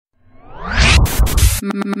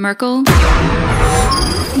Merkel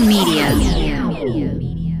Media.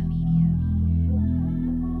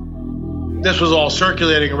 This was all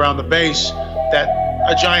circulating around the base that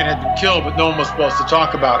a giant had been killed, but no one was supposed to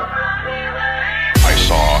talk about it. I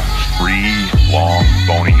saw 3 long,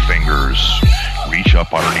 bony fingers reach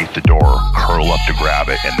up underneath the door, curl up to grab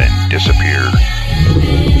it, and then disappear.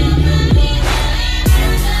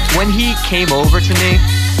 When he came over to me,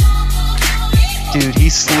 dude, he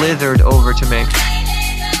slithered over to me.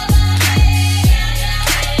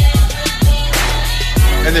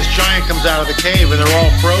 And this giant comes out of the cave, and they're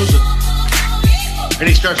all frozen. And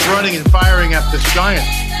he starts running and firing at this giant.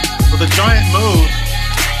 Well, the giant moves.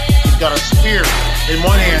 He's got a spear in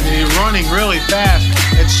one hand, and he's running really fast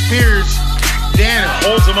and spears Dan and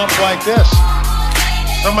holds him up like this.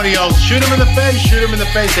 Somebody yells, shoot him in the face, shoot him in the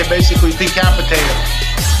face. They basically decapitate him.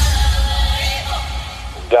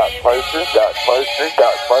 Got closer.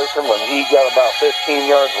 When he got about 15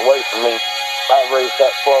 yards away from me, I raised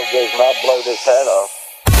that 12 gauge and I blowed his head off.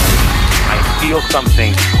 I feel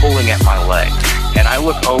something pulling at my leg, and I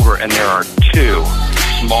look over and there are 2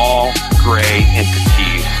 small gray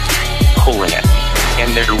entities pulling at me.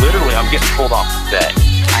 And they're literally, I'm getting pulled off the bed.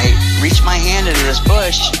 I reached my hand into this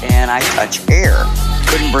bush and I touched air.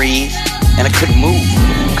 Couldn't breathe and I couldn't move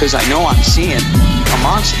because I know I'm seeing a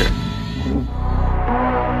monster.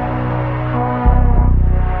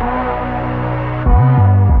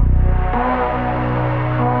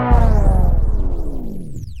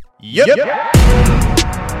 Yep.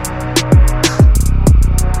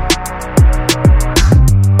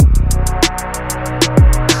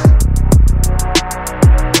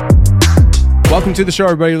 Welcome to the show,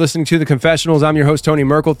 everybody. You're listening to The Confessionals. I'm your host, Tony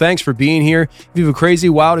Merkel. Thanks for being here. If you have a crazy,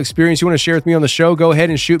 wild experience you want to share with me on the show, go ahead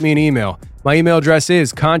and shoot me an email. My email address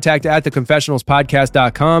is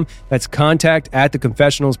contact@theconfessionalspodcast.com. That's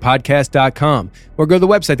contact@theconfessionalspodcast.com. Or go to the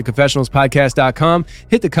website, theconfessionalspodcast.com.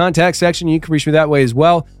 Hit the contact section. You can reach me that way as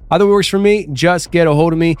well. Either works for me. Just get a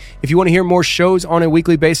hold of me. If you want to hear more shows on a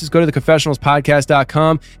weekly basis, go to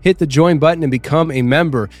theconfessionalspodcast.com. Hit the join button and become a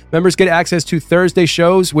member. Members get access to Thursday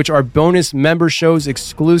shows, which are bonus member shows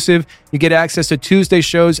exclusive. You get access to Tuesday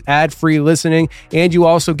shows, ad-free listening, and you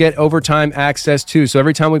also get overtime access too. So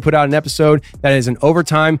every time we put out an episode that is an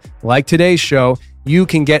overtime, like today's show, you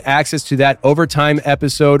can get access to that overtime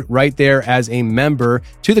episode right there as a member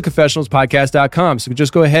to theconfessionalspodcast.com. So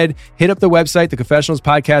just go ahead, hit up the website,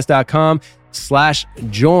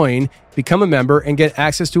 theconfessionalspodcast.com/join, become a member, and get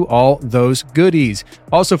access to all those goodies.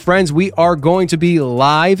 Also, friends, we are going to be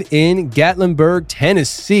live in Gatlinburg,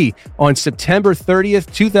 Tennessee on September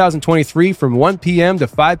 30th, 2023 from 1 p.m. to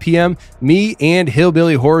 5 p.m. Me and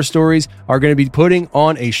Hillbilly Horror Stories are going to be putting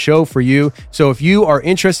on a show for you. So if you are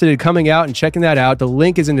interested in coming out and checking that out, the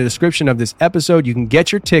link is in the description of this episode. You can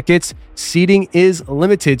get your tickets. Seating is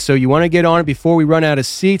limited, so you want to get on it before we run out of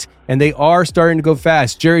seats, and they are starting to go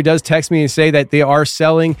fast. Jerry does text me and say that they are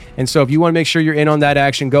selling, and so if you want to make sure you're in on that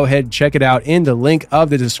action, go ahead and check it out in the link of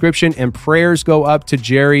the description. And prayers go up to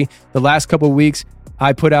Jerry. The last couple of weeks,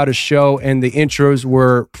 I put out a show and the intros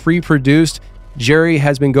were pre-produced. Jerry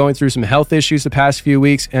has been going through some health issues the past few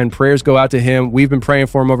weeks, and prayers go out to him. We've been praying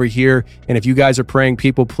for him over here, and if you guys are praying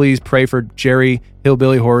people, please pray for Jerry,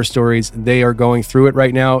 Hillbilly Horror Stories. They are going through it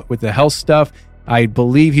right now with the health stuff. I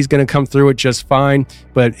believe he's going to come through it just fine,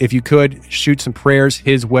 but if you could shoot some prayers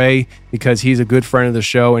his way, because he's a good friend of the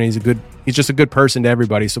show and he's just a good person to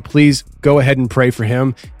everybody. So please go ahead and pray for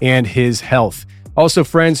him and his health. Also,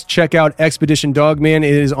 friends, check out Expedition Dogman.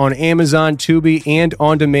 It is on Amazon, Tubi, and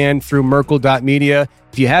on demand through Merkel.media.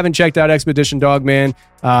 If you haven't checked out Expedition Dogman,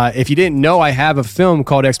 if you didn't know, I have a film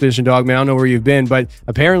called Expedition Dogman. I don't know where you've been, but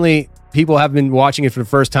apparently people have been watching it for the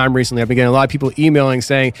first time recently. I've been getting a lot of people emailing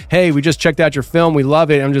saying, hey, we just checked out your film. We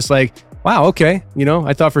love it. I'm just like, wow, okay.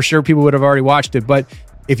 I thought for sure people would have already watched it. But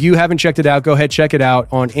if you haven't checked it out, go ahead, check it out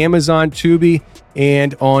on Amazon, Tubi,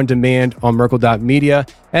 and on demand on Merkel.media.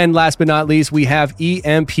 And last but not least, we have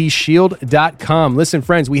EMPshield.com. Listen,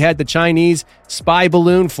 friends, we had the Chinese spy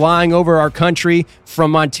balloon flying over our country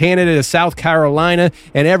from Montana to South Carolina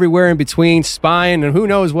and everywhere in between, spying and who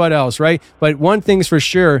knows what else, right? But one thing's for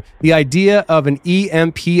sure, the idea of an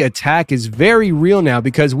EMP attack is very real now,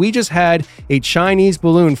 because we just had a Chinese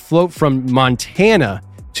balloon float from Montana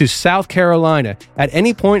to South Carolina. At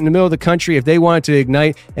any point in the middle of the country, if they wanted to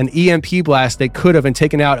ignite an EMP blast, they could have and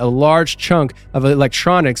taken out a large chunk of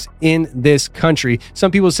electronics in this country.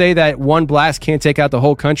 Some people say that one blast can't take out the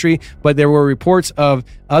whole country, but there were reports of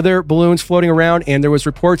other balloons floating around, and there was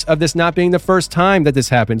reports of this not being the first time that this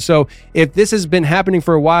happened. So if this has been happening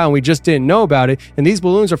for a while and we just didn't know about it, and these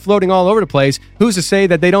balloons are floating all over the place, who's to say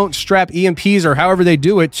that they don't strap EMPs or however they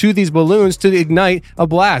do it to these balloons to ignite a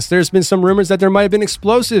blast? There's been some rumors that there might have been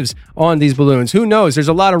explosives on these balloons. Who knows? There's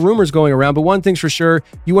a lot of rumors going around, but one thing's for sure,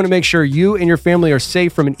 you want to make sure you and your family are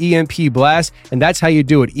safe from an EMP blast, and that's how you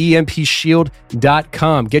do it.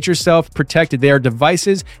 EMPshield.com. Get yourself protected. They are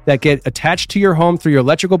devices that get attached to your home through your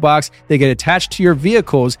electrical box. They get attached to your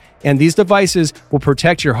vehicles, and these devices will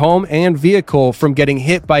protect your home and vehicle from getting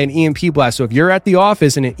hit by an EMP blast. So if you're at the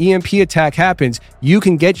office and an EMP attack happens, you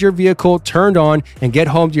can get your vehicle turned on and get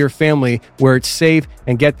home to your family where it's safe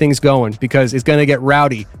and get things going, because it's going to get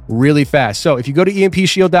rowdy really fast. So if you go to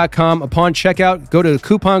EMPshield.com, upon checkout, go to the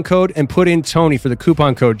coupon code and put in Tony for the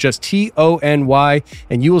coupon code, just TONY,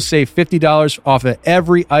 and you will save $50 off of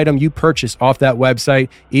every item you purchase off that website,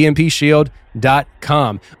 EMPshield.com.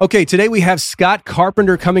 Okay, today we have Scott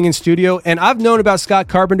Carpenter coming in studio, and I've known about Scott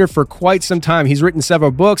Carpenter for quite some time. He's written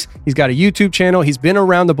several books. He's got a YouTube channel. He's been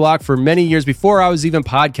around the block for many years before I was even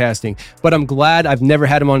podcasting, but I'm glad I've never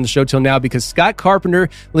had him on the show till now, because Scott Carpenter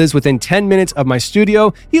lives within 10 minutes of my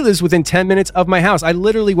studio. He lives within 10 minutes of my house. I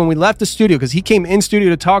literally, when we left the studio, because he came in studio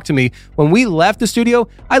to talk to me, when we left the studio,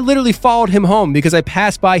 I literally followed him home because I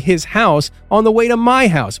passed by his house on the way to my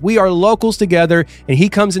house. We are locals together, and he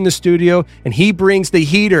comes in the studio and he brings the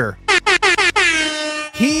heater.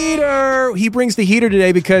 He brings the heater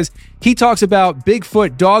today because he talks about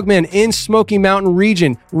Bigfoot, Dogman in Smoky Mountain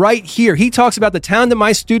region right here. He talks about the town that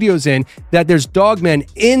my studio's in, that there's Dogmen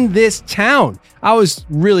in this town. I was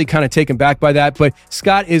really kind of taken back by that, but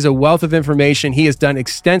Scott is a wealth of information. He has done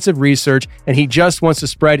extensive research, and he just wants to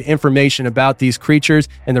spread information about these creatures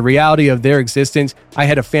and the reality of their existence. I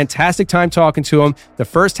had a fantastic time talking to him. The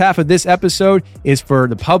first half of this episode is for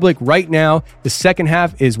the public right now. The second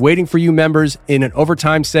half is waiting for you members in an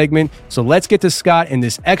overtime segment. So let's get to Scott and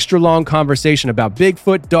this extra long conversation about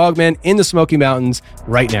Bigfoot, Dogman in the Smoky Mountains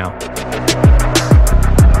right now.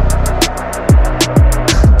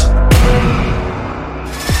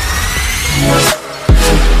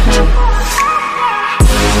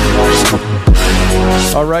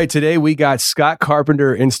 All right, today we got Scott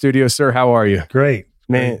Carpenter in studio. Sir, how are you? Great.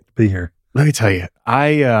 Man, Great to be here. Let me tell you,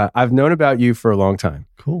 I've known about you for a long time.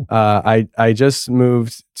 Cool. I just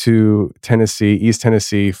moved to Tennessee, East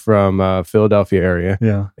Tennessee from Philadelphia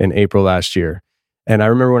area in April last year. And I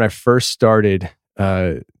remember when I first started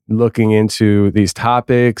looking into these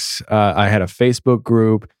topics, I had a Facebook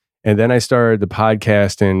group, and then I started the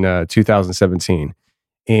podcast in 2017.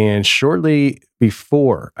 And shortly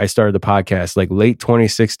before I started the podcast, like late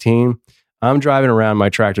 2016, I'm driving around my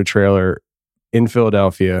tractor trailer in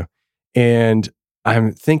Philadelphia, and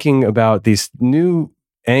I'm thinking about these new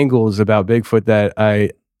angles about Bigfoot that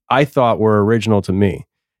I thought were original to me.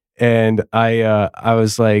 And I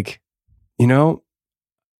was like, you know,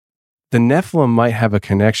 the Nephilim might have a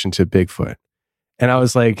connection to Bigfoot. And I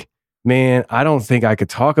was like, man, I don't think I could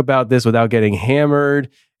talk about this without getting hammered.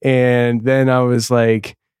 And then I was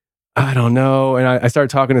like, I don't know. And I started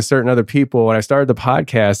talking to certain other people, and I started the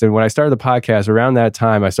podcast. And when I started the podcast around that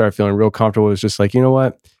time, I started feeling real comfortable. It was just like, you know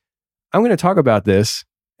what? I'm going to talk about this.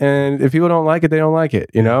 And if people don't like it, they don't like it,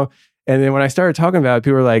 you know? And then when I started talking about it,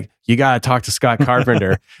 people were like, you got to talk to Scott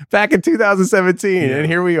Carpenter back in 2017. Yeah. And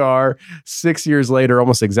here we are 6 years later,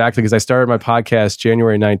 almost exactly, because I started my podcast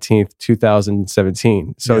January 19th,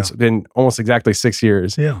 2017. So it's been almost exactly 6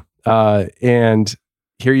 years. Yeah. And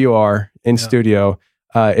here you are in studio.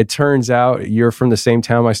 It turns out you're from the same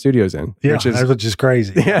town my studio's in. Yeah, which is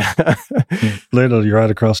crazy. Yeah. Literally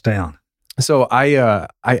right across town. So I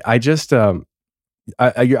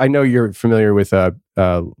know you're familiar with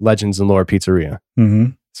Legends and Lore Pizzeria.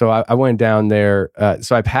 Mm-hmm. So I went down there.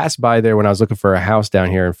 So I passed by there when I was looking for a house down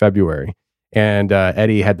here in February, and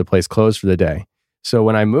Eddie had the place closed for the day. So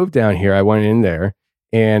when I moved down here, I went in there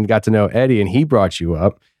and got to know Eddie, and he brought you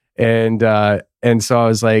up. And so I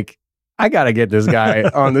was like, I got to get this guy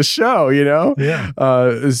on the show, you know?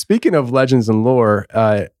 Yeah. Speaking of Legends and Lore,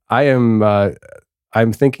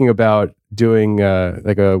 I'm thinking about doing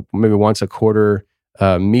like a maybe once a quarter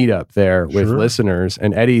meetup there with listeners,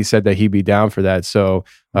 and Eddie said that he'd be down for that. So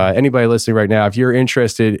anybody listening right now, if you're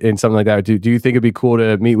interested in something like that, do you think it'd be cool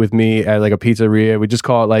to meet with me at like a pizzeria? We just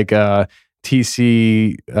call it like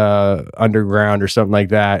TC Underground or something like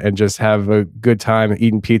that, and just have a good time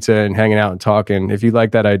eating pizza and hanging out and talking. If you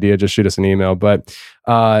like that idea, just shoot us an email. But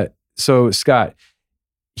so Scott,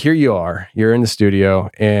 here you are. You're in the studio,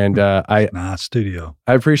 and nice studio.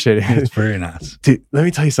 I appreciate it. It's very nice. Dude, let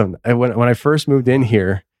me tell you something. When I first moved in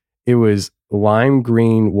here, it was lime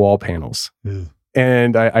green wall panels. Ew.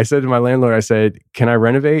 And I said to my landlord, I said, "Can I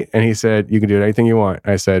renovate?" And he said, "You can do anything you want."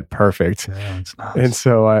 I said, "Perfect." Yeah, it's nice. And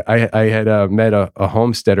so I had met a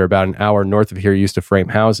homesteader about an hour north of here. He used to frame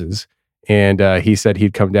houses, and he said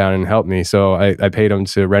he'd come down and help me. So I paid him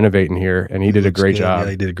to renovate in here, and he did a great job.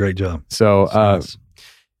 Yeah, he did a great job. So Nice.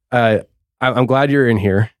 I'm glad you're in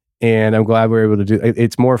here, and I'm glad we're able to do.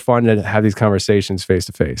 It's more fun to have these conversations face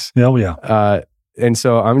to face. Oh yeah. And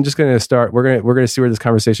so I'm just going to start. We're going to see where this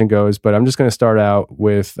conversation goes, but I'm just going to start out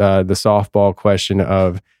with the softball question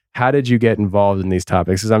of how did you get involved in these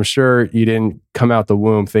topics? Because I'm sure you didn't come out the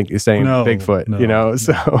womb saying Bigfoot.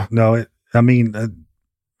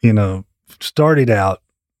 Started out.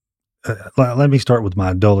 Let me start with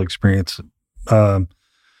my adult experience. I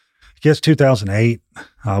guess 2008,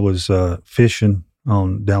 I was fishing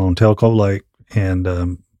down on Telco Lake, and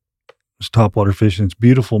was topwater fishing. It's a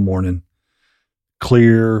beautiful morning.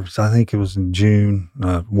 Clear. So I think it was in June.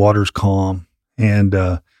 Water's calm, and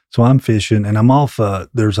so I'm fishing, and I'm off.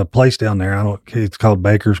 There's a place down there. It's called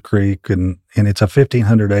Baker's Creek, and it's a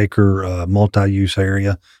 1,500 acre multi-use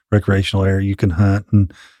area, recreational area. You can hunt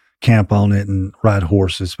and camp on it and ride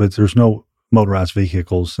horses, but there's no motorized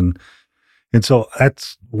vehicles, and so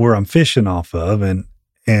that's where I'm fishing off of,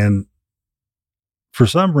 and for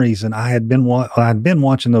some reason, I had been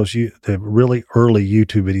watching the really early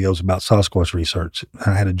YouTube videos about Sasquatch research.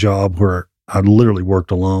 I had a job where I literally worked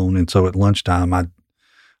alone, and so at lunchtime,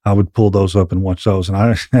 I would pull those up and watch those, and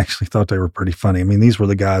I actually thought they were pretty funny. I mean, these were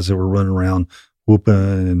the guys that were running around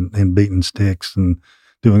whooping and beating sticks and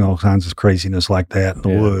doing all kinds of craziness like that in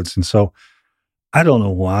the woods. And so I don't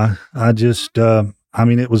know why. I just,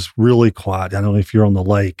 it was really quiet. I don't know if you're on the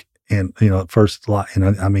lake, and at first,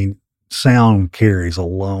 sound carries a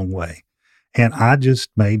long way. And I just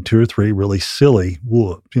made 2 or 3 really silly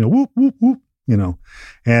whoops, whoop, whoop, whoop,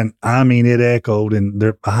 and it echoed, and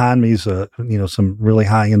there behind me is some really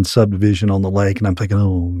high end subdivision on the lake. And I'm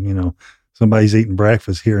thinking, somebody's eating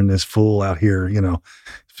breakfast hearing this fool out here,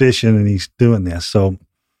 fishing, and he's doing this. So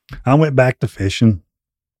I went back to fishing,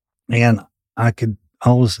 and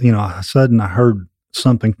all of a sudden I heard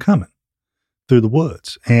something coming through the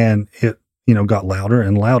woods, and it, got louder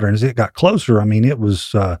and louder. And as it got closer, it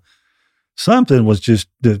was, something was just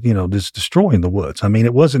destroying the woods.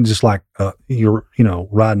 It wasn't just like, you're,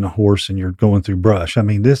 riding a horse and you're going through brush.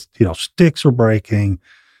 This, sticks are breaking,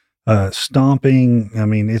 stomping.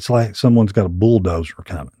 It's like someone's got a bulldozer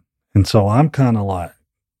coming. And so I'm kind of like,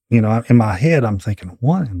 in my head, I'm thinking,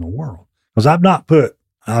 what in the world? Because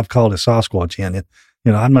I've called it Sasquatch in it.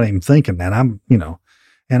 I'm not even thinking that.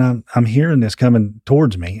 And I'm hearing this coming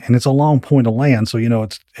towards me, and it's a long point of land. So,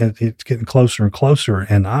 it's getting closer and closer,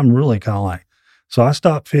 and I'm really kind of like, so I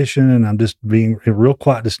stopped fishing, and I'm just being real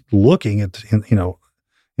quiet, just looking at,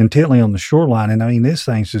 intently on the shoreline. And this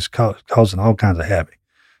thing's just causing all kinds of havoc,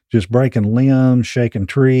 just breaking limbs, shaking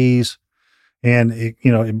trees. And it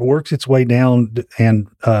works its way down, and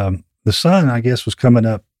the sun, I guess, was coming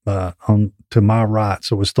up to my right,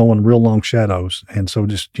 so it was throwing real long shadows, and so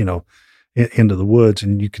just into the woods,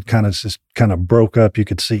 and you could kind of broke up, you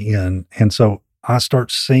could see in, and so I start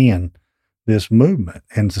seeing this movement,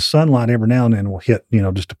 and the sunlight every now and then will hit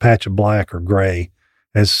just a patch of black or gray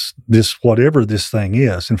as this whatever this thing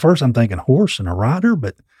is. And first I'm thinking horse and a rider,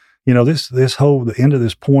 but this whole the end of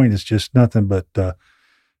this point is just nothing but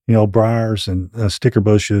briars and sticker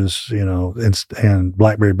bushes, and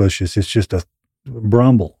blackberry bushes. It's just a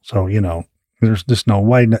brumble. So, there's just no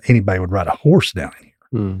way anybody would ride a horse down in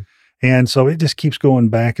here. And so it just keeps going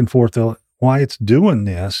back and forth why it's doing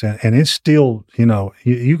this. And it's still,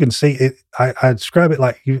 you can see it. I describe it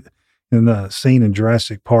like in the scene in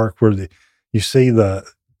Jurassic Park where you see the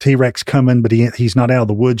T-Rex coming, but he's not out of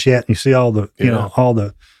the woods yet. And you see all the, all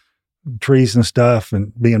the trees and stuff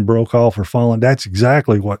and being broke off or falling. That's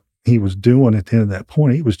exactly what he was doing at the end of that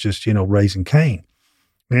point. He was just, raising Cain.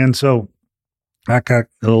 And so I got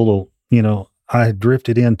a little, I had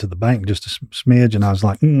drifted into the bank just a smidge, and I was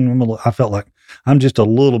like, I felt like I'm just a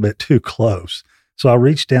little bit too close. So I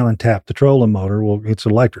reached down and tapped the trolling motor. Well, it's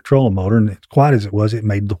an electric trolling motor, and as quiet as it was, it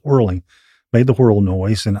made the whirl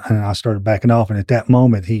noise. And I started backing off. And at that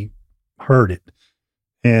moment, he heard it.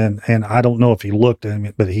 And I don't know if he looked at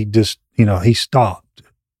me, but he just, he stopped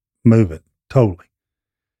moving totally.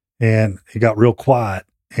 And it got real quiet.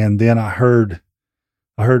 And then I heard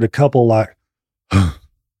I heard a couple like,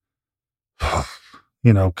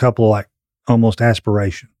 couple like almost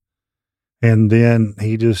aspiration. And then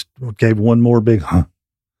he just gave one more big,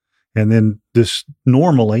 and then just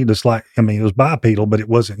normally, just like, I mean, it was bipedal, but it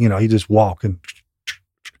wasn't, he just walked and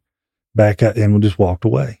back up and just walked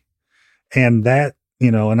away. And that,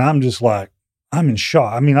 and I'm just like, I'm in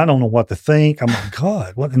shock. I mean, I don't know what to think. I'm like,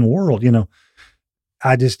 God, what in the world,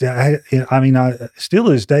 I still to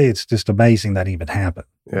this day, it's just amazing that even happened.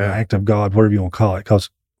 Yeah. The act of God, whatever you want to call it. Cause,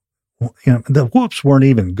 the whoops weren't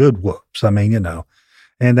even good whoops. I mean,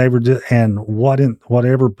 and they were just, and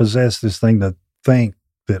whatever possessed this thing to think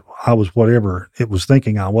that I was whatever it was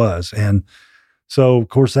thinking I was. And so of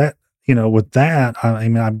course that, with that,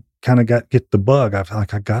 I kind of get the bug. I feel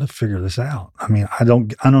like I got to figure this out. I mean, I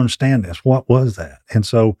don't understand this. What was that? And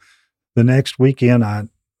so the next weekend I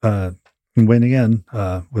went in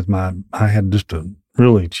with I had just a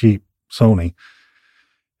really cheap Sony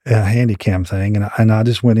Handycam thing. And I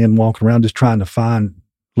just went in walking around just trying to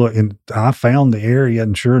look, and I found the area,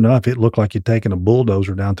 and sure enough, it looked like you'd taken a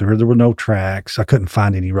bulldozer down through here. There were no tracks. I couldn't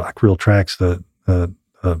find any real tracks. The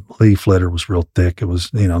leaf litter was real thick. It was,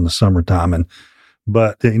 in the summertime.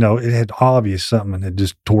 But it had obvious something, and it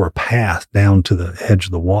just tore a path down to the edge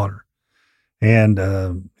of the water. And,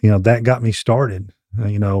 that got me started,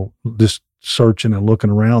 just searching and looking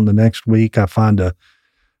around. The next week I find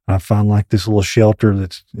like this little shelter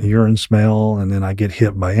that's urine smell, and then I get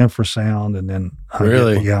hit by infrasound, and then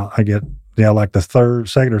I get like the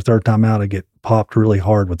second or third time out, I get popped really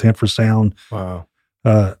hard with infrasound. Wow.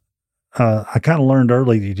 I kind of learned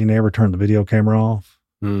early that you never turn the video camera off,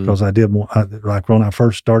 because I did, like when I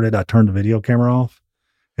first started, I turned the video camera off,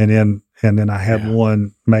 and then I had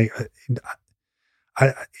one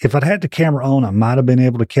if I'd had the camera on, I might have been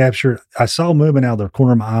able to capture it. I saw movement out of the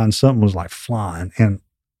corner of my eye, and something was like flying, and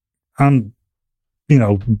I'm,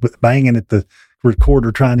 banging at the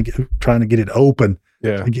recorder, trying to get it open,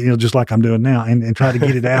 just like I'm doing now, and try to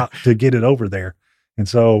get it out to get it over there. And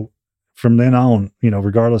so from then on,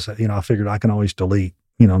 regardless, I figured I can always delete,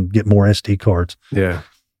 get more SD cards. Yeah.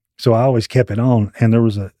 So I always kept it on. And there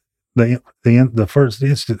was the first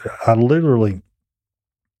instant,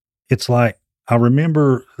 it's like, I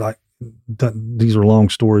remember like these are long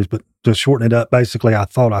stories, but to shorten it up, basically I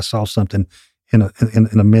thought I saw something in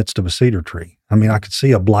the midst of a cedar tree. I mean, I could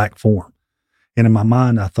see a black form, and in my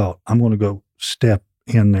mind, I thought, I'm going to go step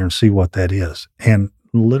in there and see what that is. And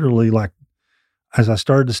literally, like, as I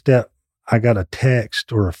started to step, I got a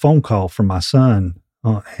text or a phone call from my son.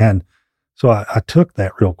 And so I took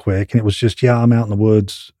that real quick, and it was just, I'm out in the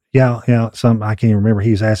woods. Something I can't even remember.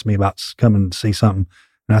 He was asking me about coming to see something.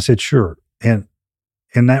 And I said, sure. And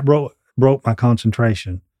that broke my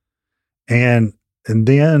concentration. And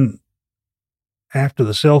then after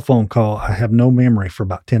the cell phone call, I have no memory for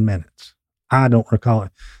about 10 minutes. I don't recall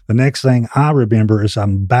it. The next thing I remember is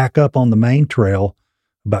I'm back up on the main trail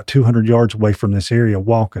about 200 yards away from this area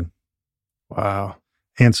walking. Wow.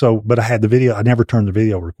 And so, but I had the video. I never turned the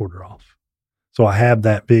video recorder off. So I have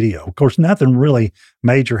that video. Of course, nothing really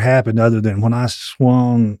major happened other than when I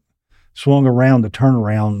swung around the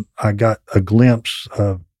turnaround, I got a glimpse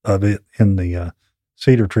of it in the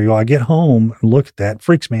cedar tree. Well, I get home and look at that. It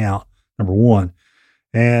freaks me out, number one.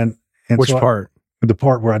 And which so part? The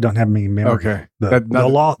part where I don't have any memory. Okay.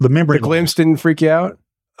 The memory. The glimpse didn't freak you out?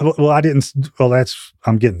 Well, I didn't. Well,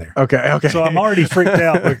 I'm getting there. Okay. So I'm already freaked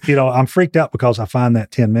out. I'm freaked out because I find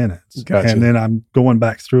that 10 minutes. Gotcha. And then I'm going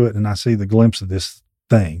back through it, and I see the glimpse of this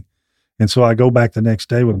thing. And so I go back the next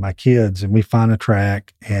day with my kids, and we find a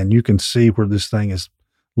track, and you can see where this thing is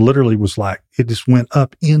literally was like, it just went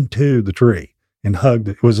up into the tree and hugged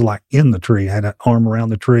it. It was like in the tree, had an arm around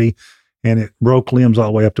the tree, and it broke limbs all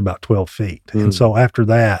the way up to about 12 feet. And so after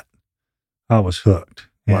that, I was hooked.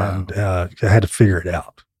 Wow. And I had to figure it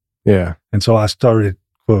out. Yeah. And so I started,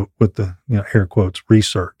 quote, with the, air quotes,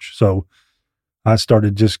 research. So I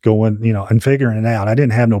started just going, and figuring it out. I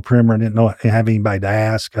didn't have no primer. I didn't have anybody to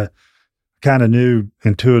ask. I kind of knew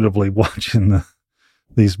intuitively watching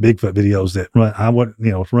these Bigfoot videos that I wouldn't,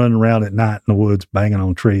 running around at night in the woods, banging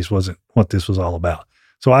on trees wasn't what this was all about.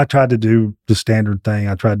 So I tried to do the standard thing.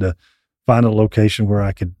 I tried to find a location where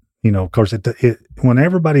I could, of course, when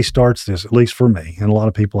everybody starts this, at least for me, and a lot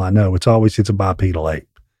of people I know, it's a bipedal ape.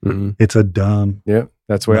 Mm-hmm. It's a dumb. Yep.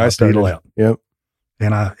 That's where I started. Ape. Yep.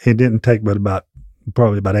 And it didn't take but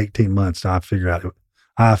probably about 18 months to I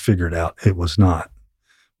figured out it was not.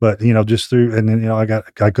 But, just through, and then, I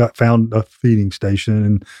found a feeding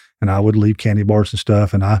station, and I would leave candy bars and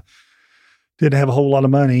stuff. And I didn't have a whole lot of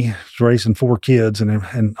money. I was raising 4 kids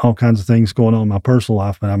and all kinds of things going on in my personal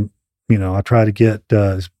life. But I try to get,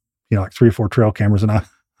 like 3 or 4 trail cameras. And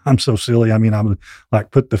I'm so silly. I mean, I'm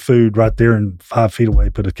like, put the food right there and 5 feet away,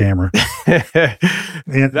 put a camera.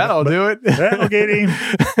 And That'll do it. That'll get him.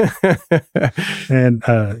 And,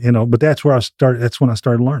 but that's where I started. That's when I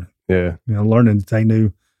started learning. Yeah. Learning that they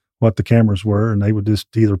knew what the cameras were, and they would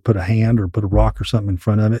just either put a hand or put a rock or something in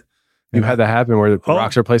front of it. You had that happen where the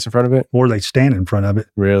rocks are placed in front of it? Or they stand in front of it.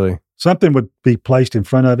 Really? Something would be placed in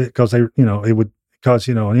front of it because an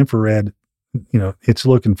infrared, it's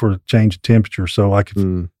looking for a change of temperature. So like if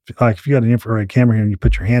you got an infrared camera here and you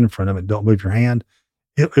put your hand in front of it, don't move your hand,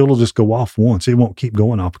 it'll just go off once. It won't keep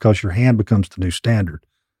going off because your hand becomes the new standard.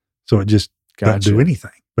 So it just doesn't do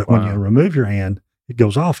anything. But when you remove your hand, it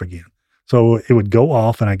goes off again. So it would go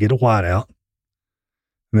off and I get a whiteout.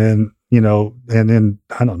 And then, and then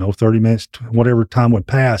I don't know, 30 minutes, whatever time would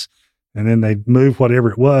pass. And then they'd move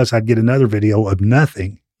whatever it was. I'd get another video of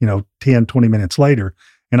nothing, 10, 20 minutes later,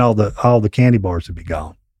 and all the candy bars would be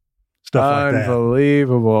gone. Stuff like that.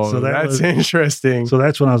 Unbelievable. So that's interesting. So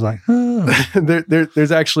that's when I was like,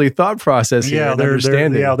 there's actually thought process here. Yeah, and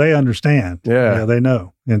understanding. They understand. Yeah, they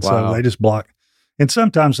know. And so they just block. And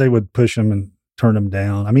sometimes they would push them and turn them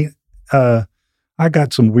down. I mean, I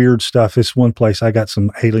got some weird stuff. This one place I got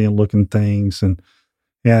some alien looking things and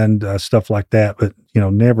stuff like that, but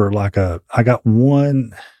never like I got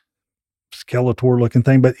one Skeletor looking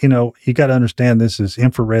thing, but you got to understand this is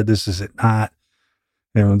infrared. This is at night.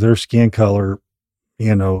 Their skin color,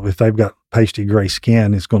 if they've got pasty gray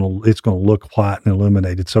skin, it's going to look white and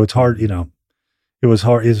illuminated. So it's hard,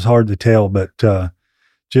 it's hard to tell, but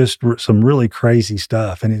just some really crazy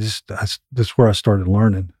stuff. And that's where I started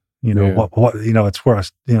learning, it's where I,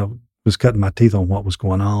 was cutting my teeth on what was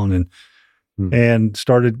going on and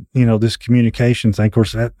started, this communication thing, of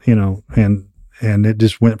course, that, and it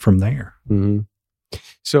just went from there. Mm-hmm.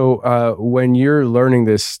 So when you're learning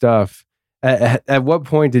this stuff, at what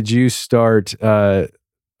point did you start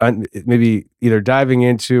maybe either diving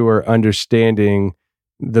into or understanding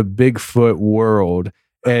the Bigfoot world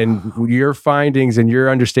and your findings and your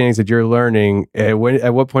understandings that you're learning? At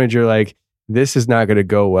what point did you like, this is not going to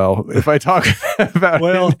go well if I talk about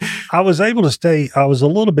it? I was able to stay, I was a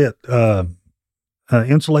little bit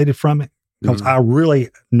insulated from it because I really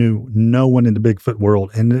knew no one in the Bigfoot world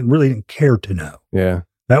and really didn't care to know. Yeah.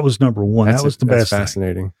 That was number one. That was the best thing.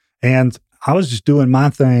 Fascinating. And I was just doing my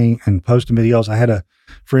thing and posting videos. I had a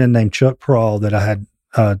friend named Chuck Prawl that I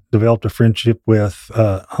had developed a friendship with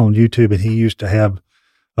on YouTube, and he used to have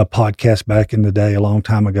a podcast back in the day, a long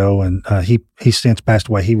time ago, and he since passed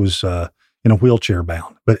away. He was in a wheelchair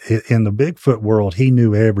bound, but in the Bigfoot world, he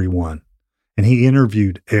knew everyone, and he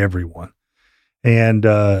interviewed everyone, and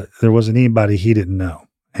there wasn't anybody he didn't know.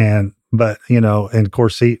 But and of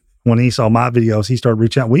course when he saw my videos, he started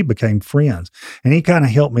reaching out. We became friends, and he kind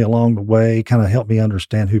of helped me along the way, kind of helped me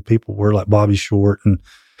understand who people were, like Bobby Short and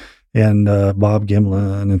Bob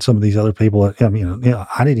Gimlin and some of these other people. I hadn't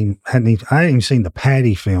even seen the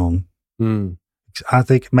Patty film. I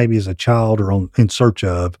think maybe as a child or In Search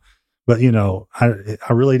Of, but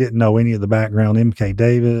I really didn't know any of the background. MK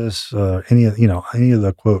Davis, any of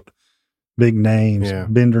the quote big names,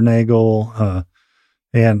 Bender Nagel,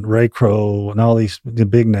 and Ray Crow and all the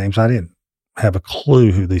big names. I didn't have a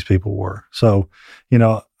clue who these people were. So,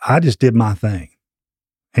 I just did my thing,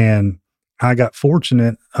 and I got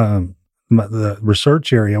fortunate. The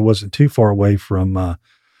research area wasn't too far away from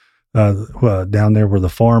down there where the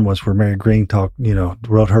farm was, where Mary Green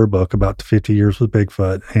wrote her book about the 50 years with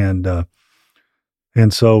Bigfoot,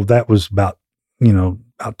 and so that was about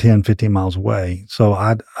 10, 15 miles away. So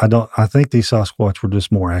I think these Sasquatch were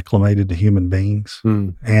just more acclimated to human beings.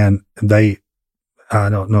 And I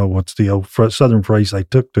don't know what's the old Southern phrase they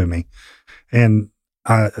took to me. And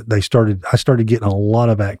I started getting a lot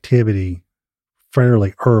of activity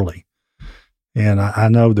fairly early. And I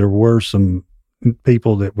know there were some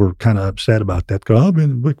people that were kind of upset about that. Because I've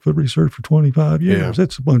been in Bigfoot research for 25 years.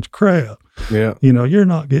 It's a bunch of crap. Yeah. You're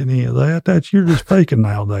not getting any of that. You're just faking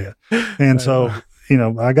all that. And so,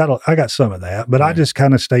 I got some of that, but I just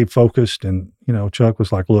kind of stayed focused. And, Chuck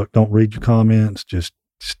was like, look, don't read your comments. Just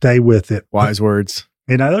stay with it. Wise words.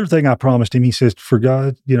 And another thing I promised him, he says, for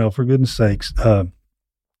goodness sakes,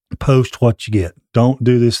 post what you get. Don't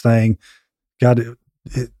do this thing.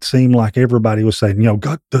 It seemed like everybody was saying,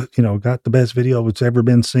 got the best video that's ever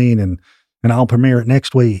been seen, and I'll premiere it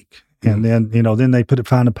next week. And then, then they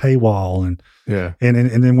find a paywall, and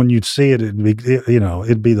then when you'd see it,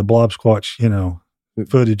 it'd be the Blob Squatch,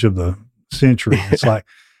 footage of the century. It's like,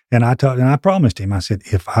 and I promised him, I said,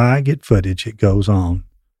 if I get footage, it goes on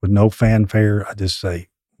with no fanfare. I just say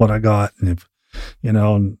what I got. And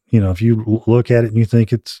And, if you look at it and you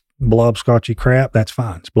think it's blobscotchy crap, that's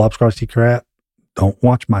fine. It's blobscotchy crap. Don't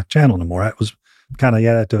watch my channel anymore. That was kind of,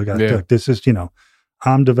 I took. This is,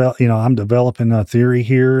 I'm developing a theory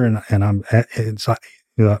here, and it's like,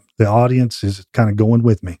 the audience is kind of going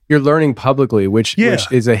with me. You're learning publicly, which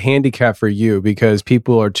is a handicap for you, because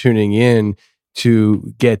people are tuning in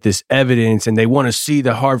to get this evidence, and they want to see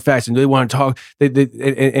the hard facts, and they want to talk.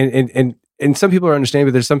 And some people are understanding,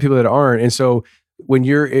 but there's some people that aren't. And so when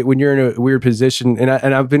you're in a weird position, and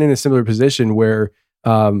I've been in a similar position where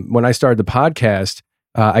when I started the podcast,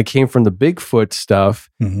 I came from the Bigfoot stuff.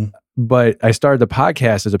 Mm-hmm. But I started the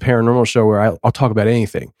podcast as a paranormal show where I'll talk about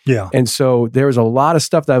anything. Yeah. And so there was a lot of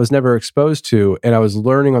stuff that I was never exposed to. And I was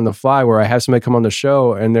learning on the fly, where I have somebody come on the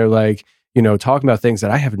show and they're like, talking about things that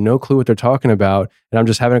I have no clue what they're talking about. And I'm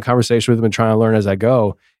just having a conversation with them and trying to learn as I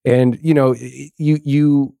go. And,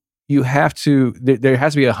 you have to, there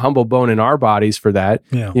has to be a humble bone in our bodies for that.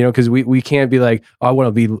 Yeah. Because we can't be like, oh, I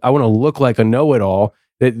want to look like a know-it-all.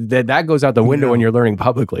 That goes out the window when you're learning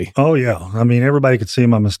publicly. Oh yeah, I mean, everybody could see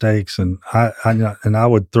my mistakes, and I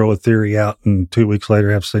would throw a theory out, and 2 weeks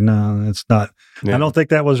later have to say, no, it's not. Yeah. I don't think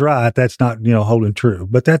that was right. That's not holding true.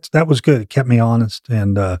 But that was good. It kept me honest,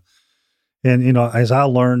 and as I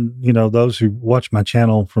learned, those who watch my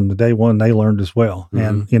channel from the day one, they learned as well.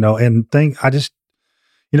 Mm-hmm.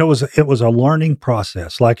 It was a learning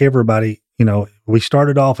process. Like everybody, we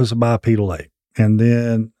started off as a bipedal ape, and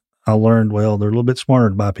then I learned, well, they're a little bit smarter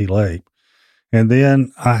than bipedal ape. And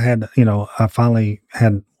then I had, I finally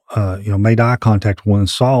had, made eye contact with one,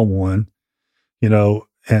 saw one,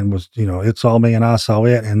 and was, it saw me and I saw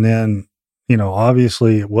it. And then,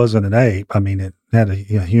 obviously it wasn't an ape. I mean, it had a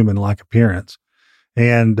human-like appearance.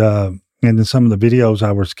 And then some of the videos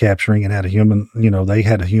I was capturing, and had a human, they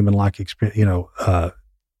had a human-like experience,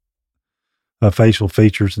 facial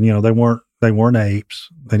features, and, they weren't apes.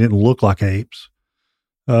 They didn't look like apes.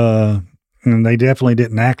 And they definitely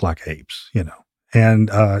didn't act like apes, and,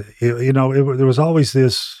 there was always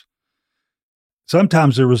this,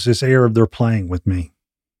 sometimes there was this air of they're playing with me.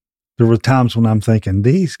 There were times when I'm thinking,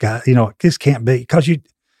 these guys, this can't be, because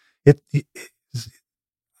it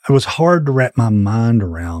was hard to wrap my mind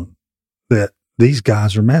around that these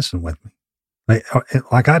guys are messing with me.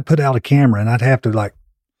 Like I'd put out a camera and I'd have to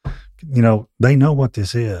they know what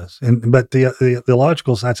this is. But the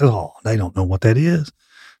logical side says, oh, they don't know what that is.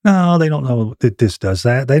 No, they don't know that this does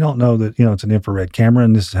that. They don't know that, it's an infrared camera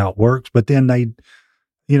and this is how it works. But then they,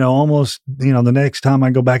 almost, the next time I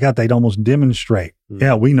go back out, they'd almost demonstrate. Mm-hmm.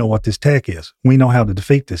 Yeah, we know what this tech is. We know how to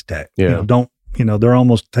defeat this tech. Yeah. They're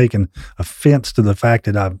almost taking offense to the fact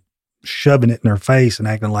that I'm shoving it in their face and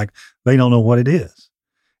acting like they don't know what it is.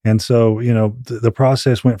 And so, the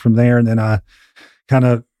process went from there. And then I kind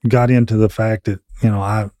of got into the fact that,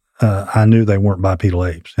 I knew they weren't bipedal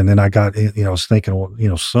apes. And then I got, I was thinking,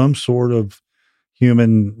 well, some sort of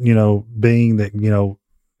human, being that,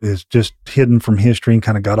 is just hidden from history and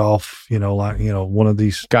kind of got off, one of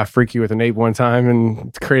these. Got freaky with an ape one time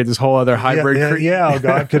and created this whole other hybrid. Yeah,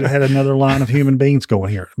 God could have had another line of human beings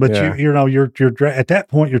going here. But you're at that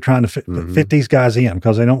point, you're trying to fit these guys in,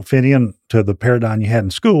 because they don't fit in to the paradigm you had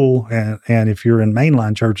in school. And if you're in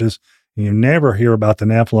mainline churches, you never hear about the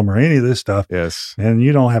Nephilim or any of this stuff. Yes. And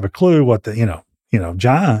you don't have a clue what the,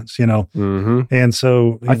 giants, Mm-hmm. And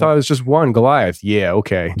so I thought it was just one Goliath. Yeah.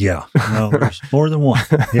 Okay. Yeah. No, there's more than one.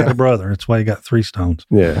 He had a brother. That's why he got 3 stones.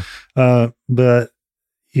 Yeah. But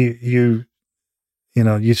you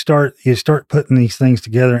start putting these things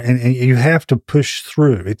together, and you have to push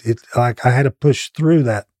through it. Like I had to push through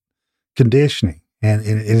that conditioning, and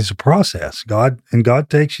it is a process. God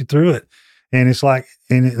takes you through it. And it's like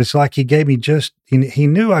he gave me he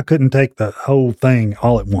knew I couldn't take the whole thing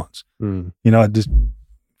all at once. Mm. It just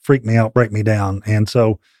freaked me out, break me down. And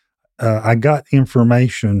so, I got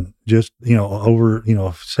information just, over,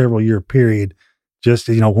 a several year period, just,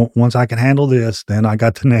 once I can handle this, then I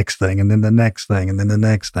got the next thing, and then the next thing, and then the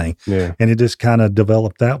next thing. Yeah. And it just kind of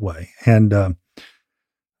developed that way. And,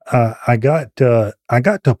 I got to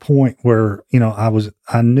a point where,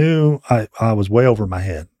 I knew I was way over my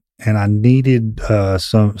head. And I needed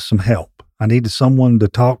some help. I needed someone to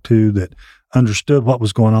talk to that understood what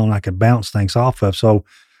was going on. I could bounce things off of. So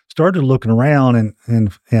started looking around,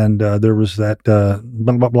 and there was that blah,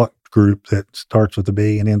 blah, blah group that starts with a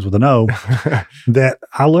B and ends with an O. That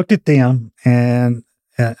I looked at them, and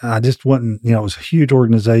I just wasn't. It was a huge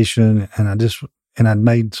organization, and I'd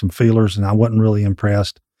made some feelers, and I wasn't really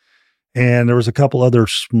impressed. And there was a couple other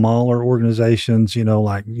smaller organizations,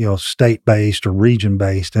 state-based or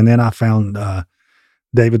region-based. And then I found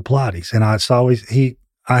David Pilates, and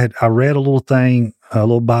I read a little thing a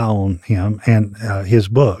little bio on him and his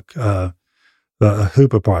book, the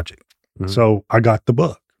Hoopa Project. So I got the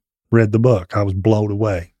book, read the book. I was blown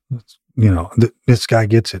away. This guy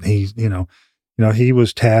gets it. He's, he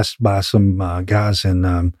was tasked by some guys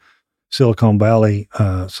in Silicon Valley,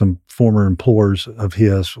 some former employers of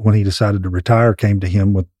his, when he decided to retire, came to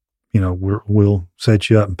him with, we'll set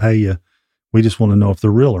you up and pay you. We just want to know if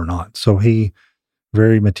they're real or not. So he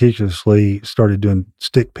very meticulously started doing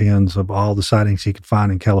stick pins of all the sightings he could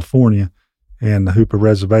find in California. And the Hoopa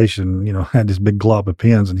Reservation, had this big glob of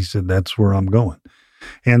pins, and he said, that's where I'm going.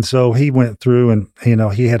 And so he went through and,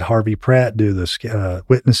 he had Harvey Pratt do the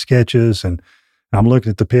witness sketches, and I'm looking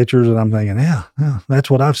at the pictures and I'm thinking, yeah, that's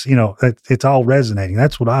what I've seen. It's all resonating.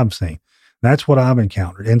 That's what I'm seeing. That's what I've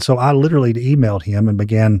encountered. And so I literally emailed him and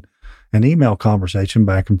began an email conversation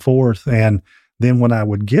back and forth. And then when I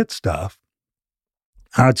would get stuff,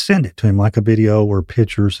 I'd send it to him, like a video or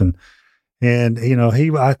pictures. And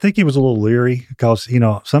I think he was a little leery because,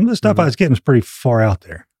 some of the stuff I was getting was pretty far out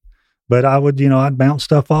there. But I would, I'd bounce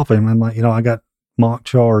stuff off him. I'm like, I got mock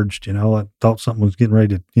charged, I thought something was getting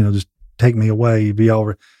ready to, just take me away. You'd be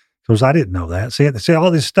over. Because I didn't know that. See,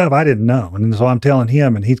 all this stuff I didn't know. And so I'm telling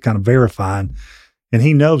him, and he's kind of verifying, and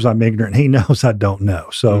he knows I'm ignorant. And he knows I don't know.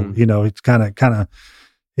 So, it's kind of,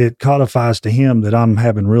 it codifies to him that I'm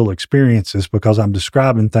having real experiences because I'm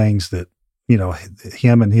describing things that,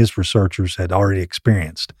 him and his researchers had already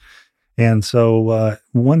experienced. And so,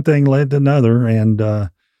 one thing led to another, and,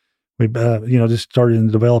 we, just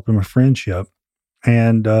started developing a friendship.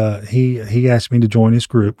 And he asked me to join his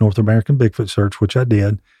group, North American Bigfoot Search, which I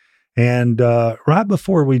did. And right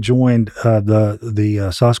before we joined the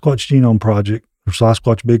Sasquatch Genome Project, or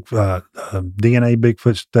Sasquatch DNA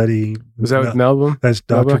Bigfoot Study. Was that with Melbourne? That's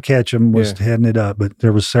Dr. Ketchum was heading it up, but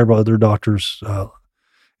there was several other doctors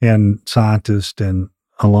and scientists and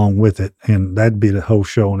along with it. And that'd be the whole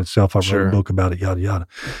show in itself. I wrote a book about it, yada, yada.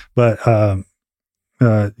 But,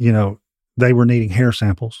 they were needing hair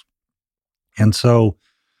samples. And so,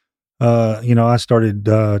 I started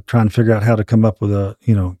trying to figure out how to come up with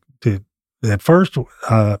at first,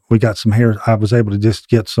 we got some hair. I was able to just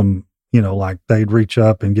get some, like they'd reach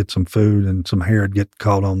up and get some food and some hair would get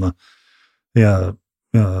caught on the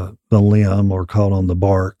limb or caught on the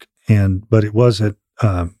bark. But it wasn't,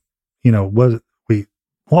 what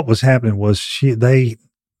was happening was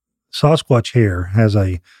Sasquatch hair has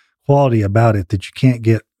a quality about it that you can't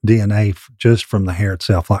get DNA just from the hair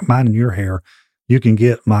itself. Like mine and your hair, you can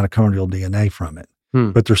get mitochondrial DNA from it,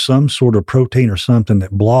 but there's some sort of protein or something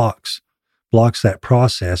that blocks that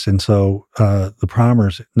process. And so, the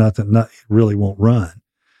primers, nothing really won't run.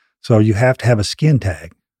 So you have to have a skin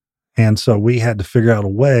tag. And so we had to figure out a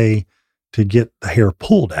way to get the hair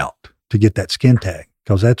pulled out to get that skin tag,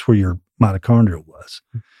 because that's where your mitochondria was.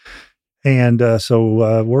 And,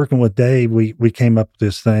 so, working with Dave, we came up with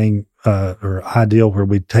this thing, or ideal where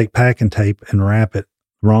we'd take packing tape and wrap it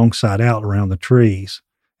wrong side out around the trees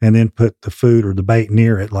and then put the food or the bait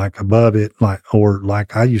near it, like above it,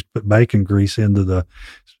 like I used to put bacon grease when it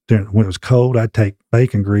was cold, I'd take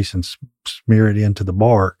bacon grease and smear it into the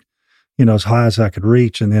bark, as high as I could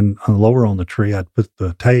reach. And then lower on the tree, I'd put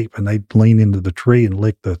the tape and they'd lean into the tree and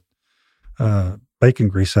lick the, bacon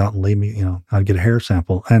grease out and leave me, I'd get a hair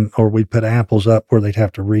sample, or we'd put apples up where they'd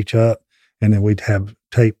have to reach up, and then we'd have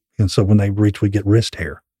tape. And so when they reach, we'd get wrist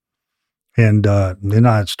hair. And then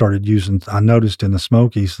I noticed in the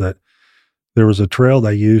Smokies that there was a trail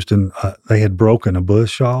they used, and they had broken a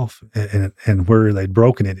bush off, and where they'd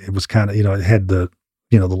broken it, it was kind of, it had the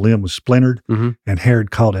limb was splintered, and hair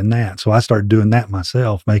had caught in that. So I started doing that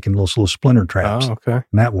myself, making little splinter traps. Oh, okay.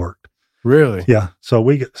 And that worked. Really? Yeah. So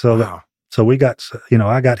we got,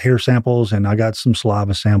 I got hair samples and I got some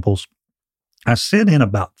saliva samples. I sent in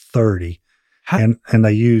about 30 and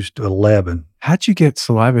they used 11. How'd you get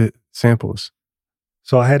saliva samples?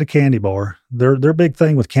 So I had a candy bar. Their big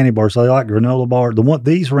thing with candy bars, they like granola bar.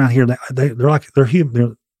 These around here,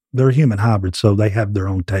 they're human hybrids. So they have their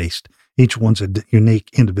own taste. Each one's a unique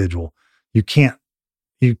individual. You can't,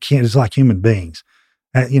 it's like human beings.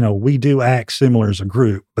 We do act similar as a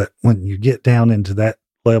group, but when you get down into that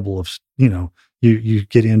level of, you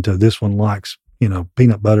get into this one likes,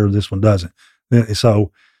 peanut butter, this one doesn't.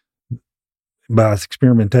 So by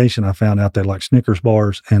experimentation, I found out they like Snickers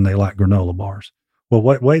bars and they like granola bars. Well,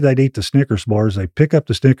 what way they'd eat the Snickers bars, they pick up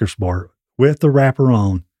the Snickers bar with the wrapper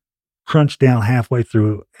on, crunch down halfway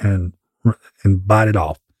through and bite it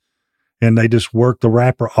off. And they just work the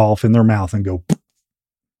wrapper off in their mouth and go,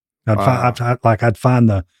 I'd find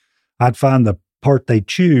the part they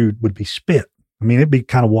chewed would be spit. I mean, it'd be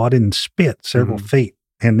kind of wadded and spit several feet.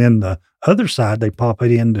 And then the other side, they pop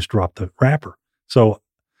it in, just drop the wrapper. So,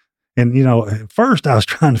 and at first I was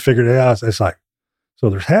trying to figure it out. It's like, so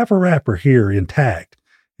there's half a wrapper here intact.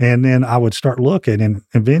 And then I would start looking, and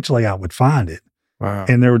eventually I would find it. Wow.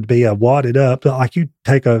 And there would be a wadded up, like you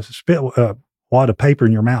take a wad of paper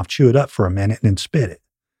in your mouth, chew it up for a minute, and then spit it.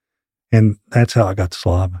 And that's how I got the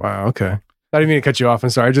slob. Wow. Okay. I didn't mean to cut you off. I'm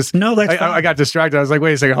sorry. No, that's fine. I got distracted. I was like,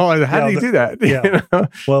 wait a second. Hold on. How did he do that? Yeah.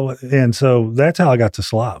 Well, and so that's how I got the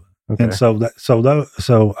slob. Okay. And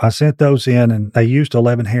so I sent those in, and they used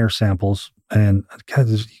 11 hair samples, and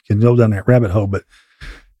you can go down that rabbit hole, but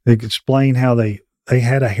they explain how they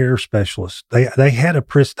had a hair specialist. They had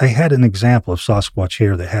an example of Sasquatch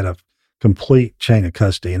hair that had a complete chain of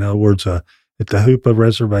custody. In other words, at the Hoopa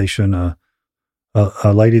Reservation,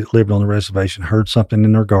 a lady that lived on the reservation heard something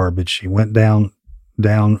in their garbage. She went down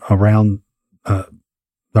around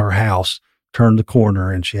her house, turned the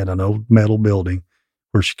corner, and she had an old metal building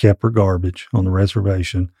where she kept her garbage on the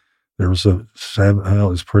reservation. There was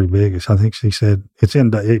it's pretty big. I think she said, it's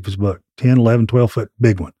in David's book, 10, 11, 12 foot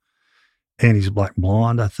big one. And he's black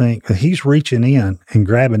blonde, I think. He's reaching in and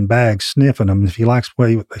grabbing bags, sniffing them. If he likes the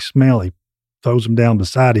way they smell, he throws them down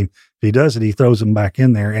beside him. If he does it, he throws them back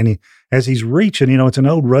in there. And as he's reaching, it's an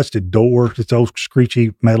old rusted door. It's old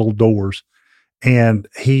screechy metal doors. And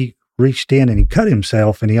he reached in and he cut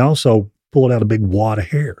himself, and he also pulled out a big wad of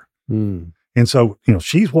hair. Mm. And so,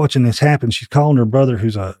 she's watching this happen. She's calling her brother,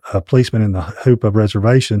 who's a policeman in the Hoopa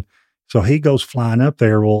Reservation. So he goes flying up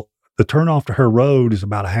there. Well, the turnoff to her road is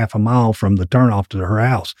about a half a mile from the turnoff to her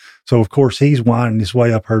house. So, of course, he's winding his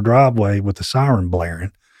way up her driveway with the siren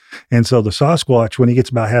blaring. And so the Sasquatch, when he gets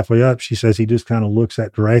about halfway up, she says he just kind of looks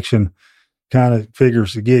that direction, kind of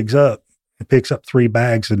figures the gig's up, and picks up 3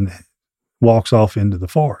 bags and walks off into the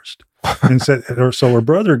forest. And so her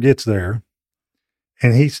brother gets there,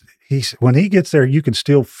 and he's when he gets there, you can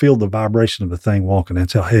still feel the vibration of the thing walking.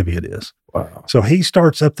 That's how heavy it is. Wow. So he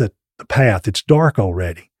starts up the path. It's dark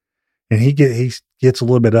already. And he gets a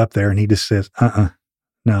little bit up there, and he just says,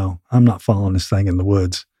 no, I'm not following this thing in the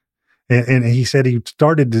woods. And he said he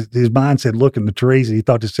started, his mind said, look in the trees, and he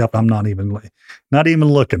thought to himself, I'm not even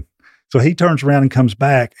looking. So he turns around and comes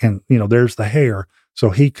back, and, there's the hair. So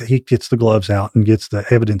he gets the gloves out and gets the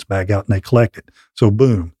evidence bag out, and they collect it. So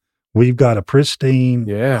boom, we've got a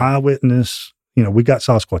pristine eyewitness, we got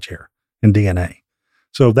Sasquatch hair and DNA.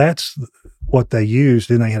 So that's what they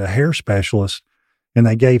used. And they had a hair specialist, and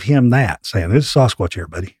they gave him that, saying, this is Sasquatch hair,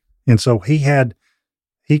 buddy. And so he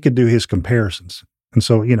could do his comparisons. And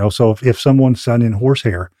so, so if someone's in horse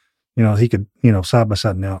hair, he could, side by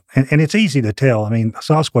side now. And it's easy to tell. I mean,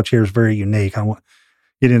 Sasquatch hair is very unique. I won't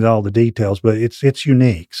get into all the details, but it's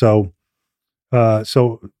unique. So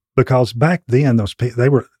because back then they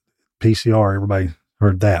were PCR, everybody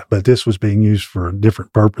heard that, but this was being used for a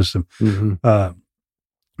different purpose. Mm-hmm.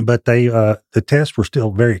 But the tests were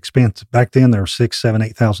still very expensive. Back then, they were $6,000,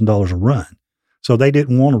 $7,000, $8,000 a run. So they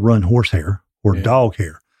didn't want to run horse hair or dog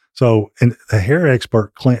hair. So, and the hair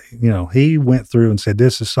expert, he went through and said,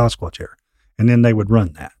 this is Sasquatch hair. And then they would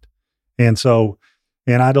run that. And so,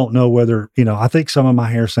 and I don't know whether, I think some of my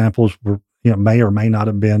hair samples were, may or may not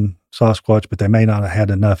have been Sasquatch, but they may not have had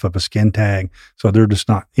enough of a skin tag. So they're just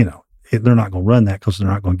not, they're not going to run that because they're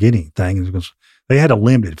not going to get anything. They had a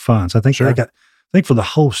limited funds. I think for the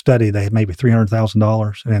whole study, they had maybe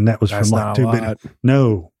 $300,000, and that was That's from like 2 billion. lot.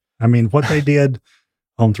 No, I mean, what they did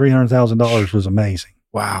on $300,000 was amazing.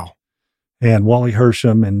 Wow. And Wally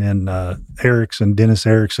Hersham and then Dennis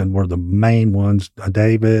Erickson were the main ones.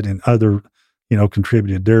 David and other,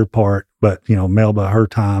 contributed their part, but, Melba, her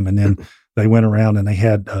time. And then they went around and they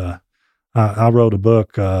had, I wrote a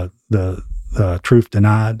book, the Truth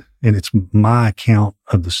Denied, and it's my account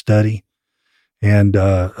of the study. And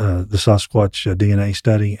the Sasquatch DNA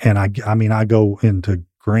study. And I go into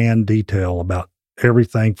grand detail about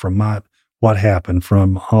everything from what happened,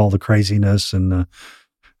 from all the craziness and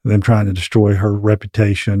them trying to destroy her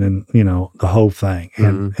reputation and, the whole thing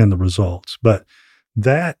and the results. But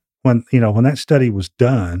that, when that study was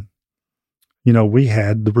done, we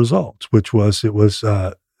had the results, which was,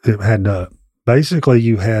 it had, basically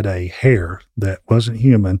you had a hair that wasn't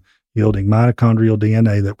human yielding mitochondrial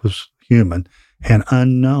DNA that was human, and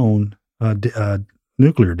unknown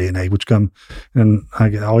nuclear DNA, which and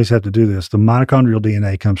I always have to do this, the mitochondrial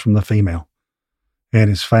DNA comes from the female and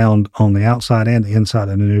is found on the outside and the inside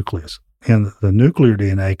of the nucleus. And the nuclear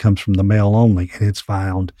DNA comes from the male only, and it's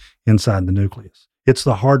found inside the nucleus. It's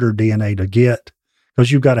the harder DNA to get because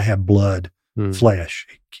you've got to have blood, flesh.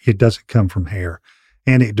 It doesn't come from hair,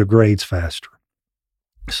 and it degrades faster.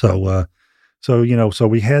 So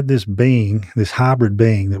we had this being, this hybrid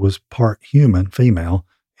being that was part human, female,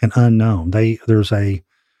 and unknown. There's a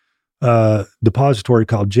depository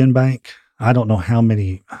called GenBank. I don't know how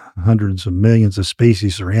many hundreds of millions of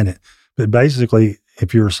species are in it, but basically,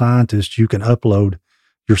 if you're a scientist, you can upload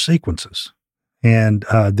your sequences, and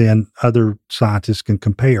then other scientists can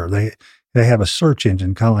compare. They have a search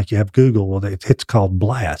engine, kind of like you have Google. Well, it's called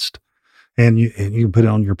BLAST, and you can put it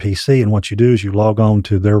on your PC. And what you do is you log on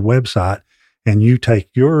to their website, and you take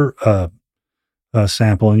your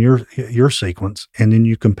sample and your sequence, and then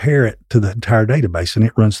you compare it to the entire database, and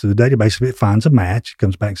it runs through the database. If it finds a match, it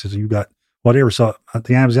comes back and says you got whatever. So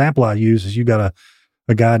the example I use is you got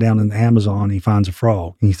a guy down in the Amazon, he finds a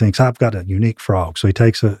frog, and he thinks, I've got a unique frog. So he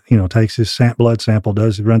takes his blood sample,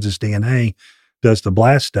 runs his DNA, does the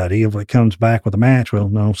BLAST study. If it comes back with a match, well,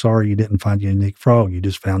 no, sorry, you didn't find a unique frog. You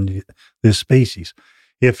just found this species.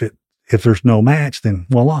 If there's no match, then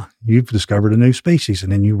voila, you've discovered a new species,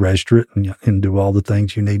 and then you register it and do all the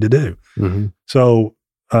things you need to do. Mm-hmm. So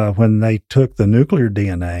when they took the nuclear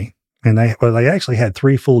DNA, and they actually had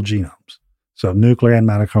 3 full genomes. So nuclear and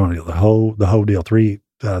mitochondrial, the whole deal, 3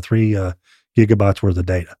 gigabytes worth of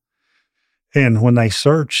data. And when they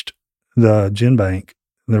searched the GenBank,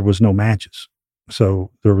 there was no matches.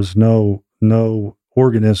 So there was no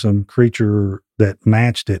organism, creature that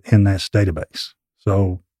matched it in that database.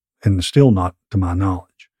 So, and still not to my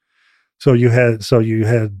knowledge. So you had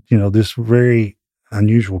this very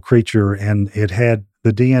unusual creature, and it had,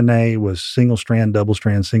 the DNA was single strand, double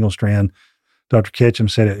strand, single strand. Dr. Ketchum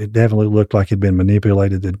said it definitely looked like it had been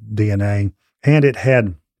manipulated, the DNA. And it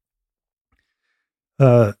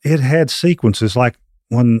had sequences, like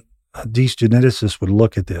when these geneticists would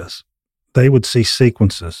look at this, they would see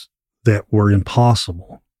sequences that were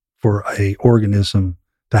impossible for a organism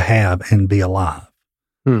to have and be alive.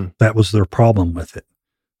 That was their problem with it.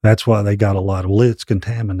 That's why they got a lot of, well, it's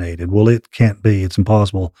contaminated. Well, it can't be. It's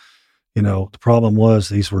impossible. The problem was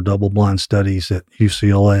these were double-blind studies at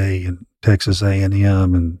UCLA and Texas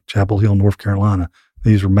A&M and Chapel Hill, North Carolina.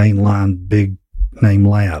 These are mainline big-name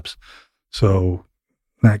labs. So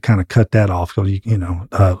that kind of cut that off. So,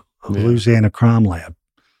 Louisiana Crime Lab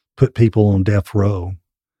put people on death row,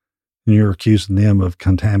 and you're accusing them of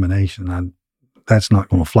contamination. That's not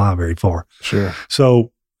going to fly very far. Sure.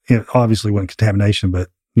 So it obviously wasn't contamination, but,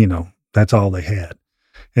 that's all they had.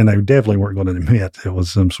 And they definitely weren't going to admit it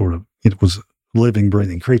was it was a living,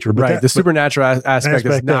 breathing creature. But right. The supernatural aspect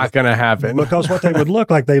is not going to happen. Because what they would look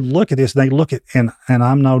like, they look at this, and they look at, and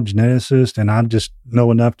I'm no geneticist, and I just know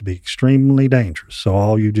enough to be extremely dangerous. So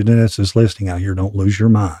all you geneticists listening out here, don't lose your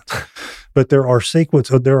minds. But there are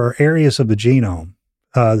areas of the genome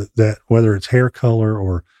that, whether it's hair color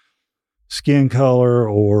or skin color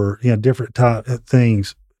or different type of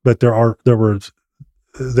things, but there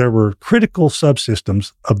were critical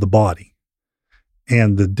subsystems of the body,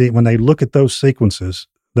 and when they look at those sequences,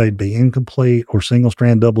 they'd be incomplete or single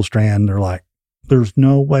strand, double strand. They're like, there's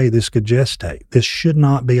no way this could gestate. This should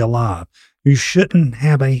not be alive. You shouldn't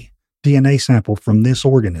have a DNA sample from this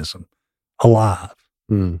organism alive.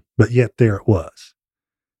 But yet there it was.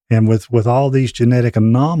 And with all these genetic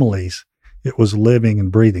anomalies, it was living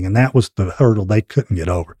and breathing. And that was the hurdle they couldn't get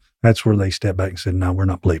over. That's where they stepped back and said, no, we're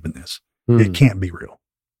not believing this. It can't be real,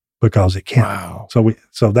 because it can't. Wow.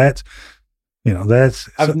 So that's,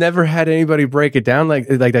 I've never had anybody break it down like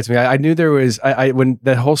that to me. I knew there was, when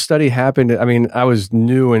that whole study happened, I mean, I was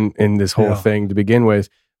new in this whole thing to begin with,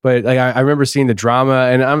 but I remember seeing the drama,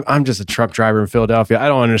 and I'm just a truck driver in Philadelphia. I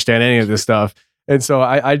don't understand any of this stuff. And so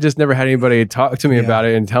I just never had anybody talk to me about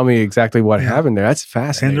it and tell me exactly what happened there. That's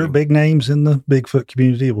fascinating. And there are big names in the Bigfoot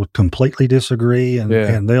community will completely disagree,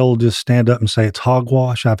 and they'll just stand up and say it's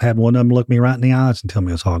hogwash. I've had one of them look me right in the eyes and tell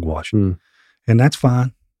me it's hogwash. And that's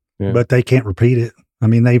fine, but they can't repeat it. I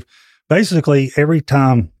mean, they've basically, every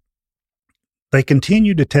time they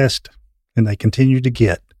continue to test and they continue to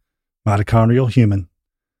get mitochondrial human,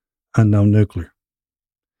 unknown nuclear.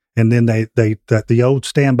 And then the old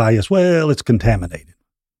standby is, well, it's contaminated.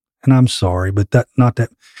 And I'm sorry, but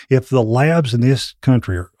if the labs in this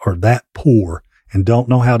country are that poor and don't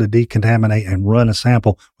know how to decontaminate and run a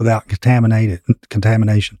sample without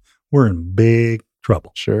contamination, we're in big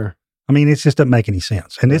trouble. Sure. I mean, it just doesn't make any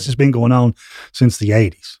sense. And this has been going on since the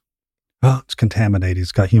 80s. Oh, it's contaminated.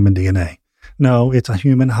 It's got human DNA. No, it's a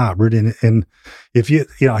human hybrid. And if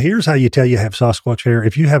here's how you tell you have Sasquatch hair.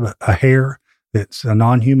 If you have a hair that's a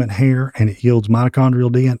non-human hair and it yields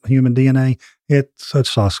mitochondrial human DNA, it's a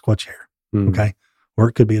Sasquatch hair, okay? Or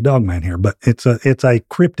it could be a Dogman hair, but it's a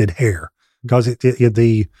cryptid hair, because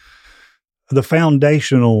the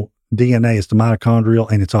foundational DNA is the mitochondrial,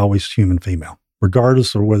 and it's always human female,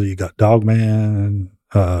 regardless of whether you got Dogman,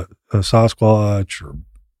 a Sasquatch, or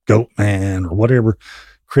Goatman, or whatever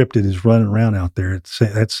cryptid is running around out there,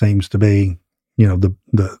 that seems to be,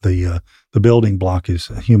 the building block is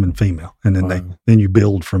a human female, and then then you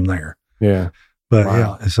build from there. Yeah. But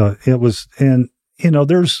yeah, so it was, and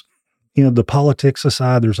there's, the politics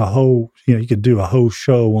aside, there's a whole, you could do a whole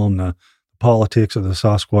show on the politics of the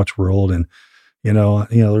Sasquatch world, and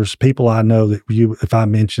there's people I know that if I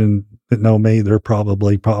mention that know me, they're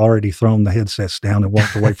probably already thrown the headsets down and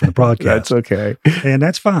walked away from the broadcast. That's okay, and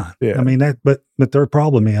that's fine. Yeah. I mean but their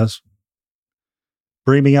problem is,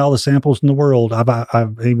 bring me all the samples in the world.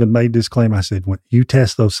 I've even made this claim. I said, when you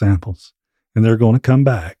test those samples, and they're going to come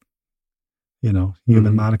back, human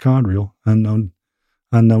mitochondrial, unknown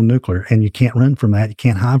nuclear, and you can't run from that. You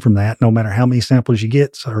can't hide from that. No matter how many samples you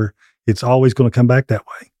get, sir, it's always going to come back that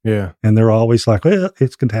way. Yeah. And they're always like, well,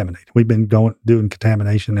 it's contaminated. We've been doing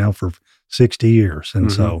contamination now for 60 years.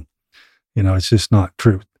 And so, it's just not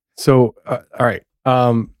true. So, all right.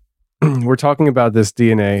 We're talking about this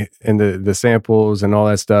DNA and the samples and all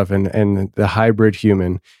that stuff and the hybrid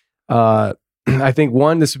human. I think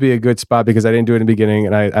this would be a good spot because I didn't do it in the beginning,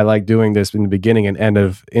 and I like doing this in the beginning and end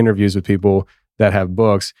of interviews with people that have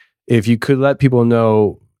books. If you could let people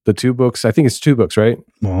know the 2 books, I think it's 2 books, right?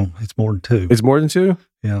 Well, it's more than 2. It's more than 2?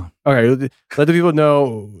 Yeah. Okay. Let the people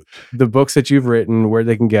know the books that you've written, where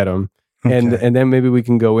they can get them. Okay. And then maybe we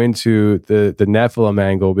can go into the Nephilim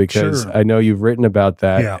angle, because I know you've written about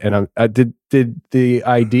that. Yeah. And did the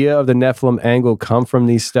idea of the Nephilim angle come from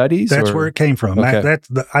these studies? That's where it came from. Okay.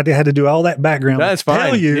 I had to do all that background. That's fine.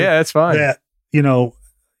 Tell you that's fine. That,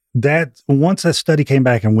 that once that study came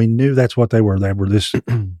back and we knew that's what they were this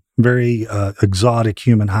very exotic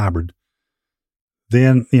human hybrid,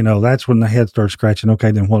 then, that's when the head starts scratching.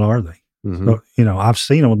 Okay, then what are they? So, I've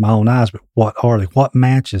seen them with my own eyes, but what are they? What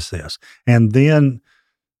matches this? And then,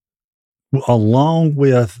 along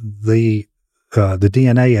with the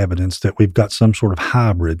DNA evidence that we've got some sort of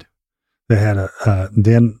hybrid that had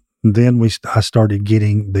I started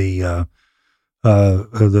getting the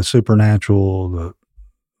supernatural,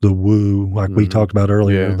 the woo, like we talked about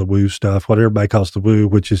earlier, the woo stuff, what everybody calls the woo,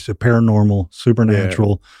 which is the paranormal,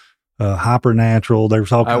 supernatural. Hypernatural.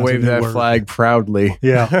 There's all kinds of wave that flag proudly.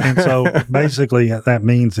 Yeah. And so basically that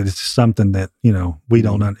means that it's something that, we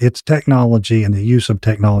don't, it's technology, and the use of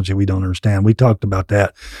technology we don't understand. We talked about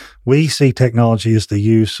that. We see technology as the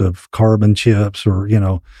use of carbon chips or,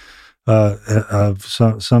 of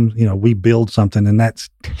some, we build something, and that's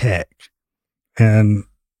tech. And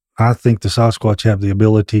I think the Sasquatch have the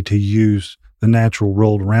ability to use the natural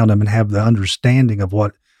world around them and have the understanding of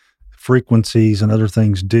what frequencies and other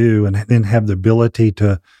things do, and then have the ability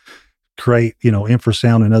to create,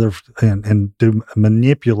 infrasound and other, and do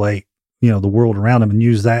manipulate, the world around them and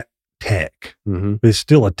use that tech. It's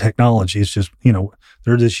still a technology. It's just,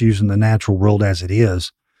 they're just using the natural world as it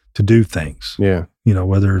is to do things. Yeah.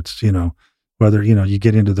 Whether it's, whether, you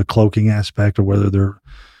get into the cloaking aspect, or whether they're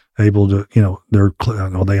able to,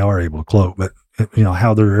 they are able to cloak, but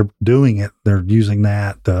how they're doing it, they're using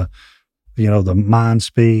that, the mind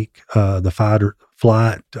speak, the fight or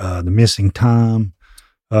flight, the missing time,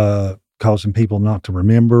 causing people not to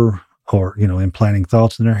remember, or, implanting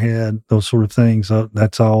thoughts in their head, those sort of things.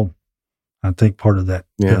 That's all, I think, part of that,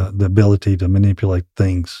 the ability to manipulate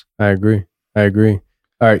things. I agree. All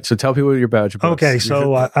right. So tell people your books. Okay.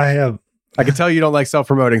 So I can tell you don't like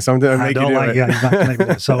self-promoting, so I'm going to make you do it. Yeah, you're not gonna make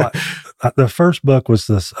it. So the first book was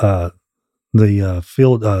this, the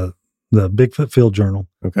Bigfoot Field Journal.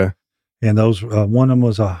 Okay. And those, one of them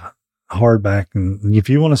was a hardback. And if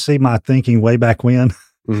you want to see my thinking way back when,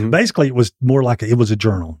 basically it was more like it was a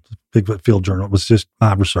journal, Bigfoot Field Journal. It was just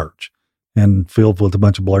my research and filled with a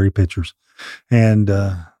bunch of blurry pictures. And,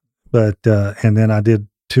 and then I did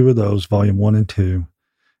 2 of those, volume 1 and 2.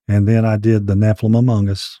 And then I did the Nephilim Among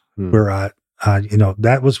Us, where I,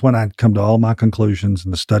 that was when I'd come to all my conclusions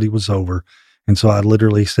and the study was over. And so I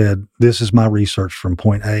literally said, this is my research from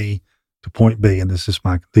point A to point B, and this is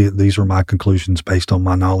these are my conclusions based on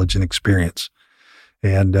my knowledge and experience.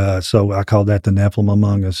 And so I called that the Nephilim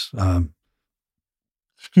Among Us. The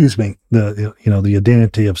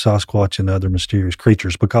identity of Sasquatch and other mysterious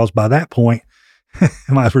creatures, because by that point,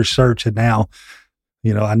 my research had now,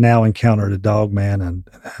 I now encountered a Dogman,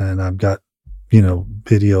 and I've got,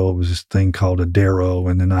 video of this thing called a Darrow,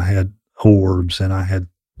 and then I had orbs, and I had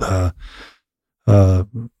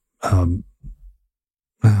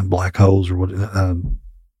black holes, or what?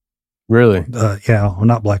 Really? Yeah, well,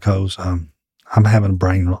 not black holes. I'm having a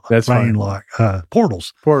brain lock.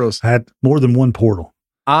 Portals. I had more than one portal.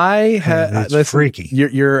 It's freaky.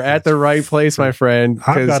 You're at the right place, my friend.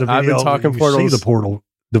 I've got a video. I've been talking portals. See the portal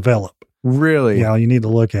develop. Really? Yeah, you need to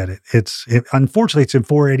look at it. Unfortunately, it's in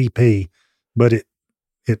 480p, but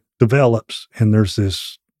it develops, and there's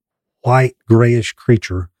this white grayish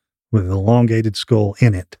creature with an elongated skull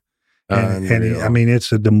in it. And I mean,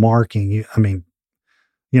 it's a demarking. I mean,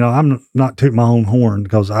 I'm not tooting my own horn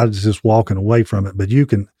because I was just walking away from it, but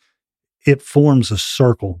it forms a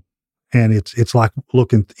circle, and it's like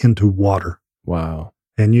looking into water. Wow.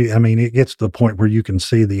 And it gets to the point where you can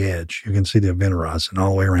see the edge. You can see the event horizon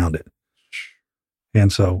all the way around it.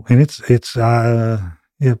 And so, and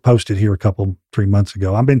it posted here 3 months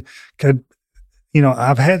ago.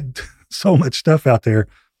 I've had so much stuff out there.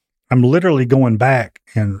 I'm literally going back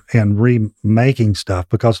and remaking stuff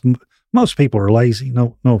because most people are lazy.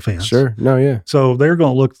 No offense. Sure. No, yeah. So they're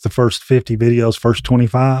going to look at the first 50 videos, first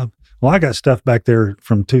 25. Well, I got stuff back there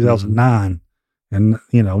from 2009. And,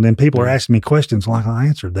 then people are asking me questions like I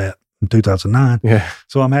answered that in 2009. Yeah.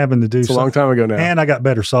 So I'm having to do it's a long time ago now. And I got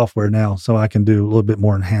better software now, so I can do a little bit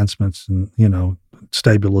more enhancements and,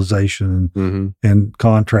 stabilization and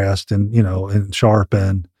contrast and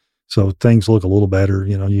sharpen. So things look a little better.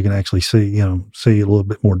 You can actually see a little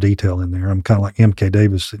bit more detail in there. I'm kind of like MK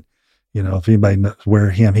Davis. If anybody knows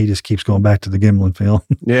where he just keeps going back to the Gimlin film.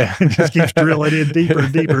 Yeah. Just keeps drilling in deeper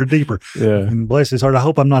and deeper and deeper. Yeah. And bless his heart, I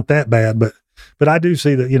hope I'm not that bad, but I do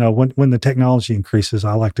see that, when the technology increases,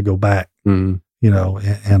 I like to go back, and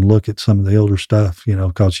look at some of the older stuff,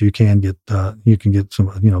 because you can get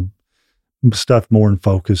some, stuff more in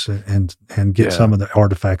focus and get some of the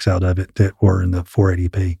artifacts out of it that were in the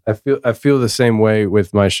 480p. I feel the same way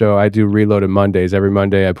with my show. I do Reloaded Mondays. Every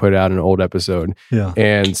Monday I put out an old episode. Yeah.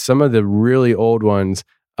 And some of the really old ones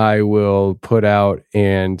I will put out,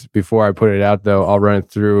 and before I put it out though, I'll run it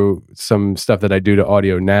through some stuff that I do to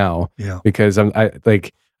audio now. Yeah. Because I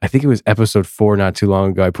think it was episode 4 not too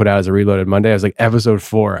long ago. I put out as a Reloaded Monday. I was like, episode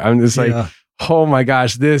 4. I'm just like, oh my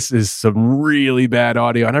gosh, this is some really bad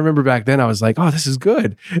audio. And I remember back then I was like, oh, this is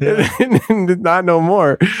good. Yeah. and not no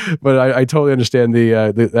more. But I totally understand the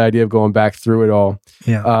idea of going back through it all.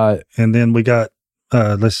 Yeah. And then we got,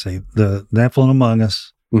 let's see, the Nephilim Among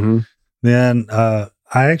Us. Mm-hmm. Then I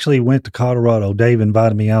actually went to Colorado. Dave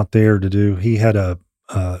invited me out there he had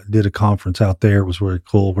did a conference out there. It was really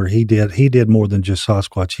cool where he did more than just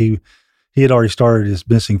Sasquatch. He had already started his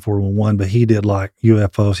Missing 411, but he did like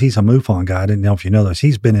UFOs. He's a MUFON guy. I didn't know if you know this.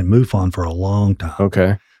 He's been in MUFON for a long time.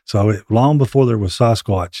 Okay. So long before there was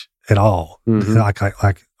Sasquatch at all,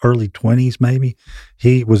 like early 20s maybe,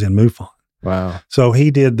 he was in MUFON. Wow. So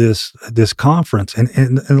he did this conference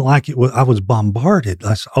and like I was bombarded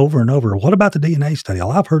over and over. What about the DNA study? Oh,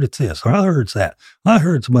 I've heard it's this, or I heard it's that. I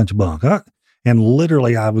heard it's a bunch of bunk. And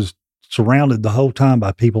literally I was surrounded the whole time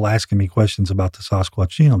by people asking me questions about the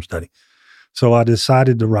Sasquatch genome study. So I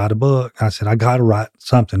decided to write a book. I said, I got to write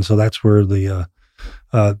something. So that's where the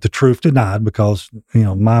Truth Denied, because,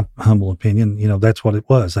 my humble opinion, that's what it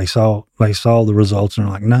was. They saw the results and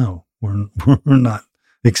they're like, no, we're not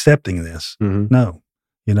accepting this. Mm-hmm.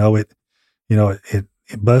 No, it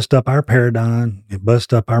busts up our paradigm. It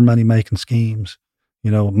busts up our money-making schemes.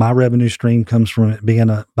 My revenue stream comes from it being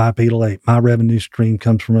a bipedal ape. My revenue stream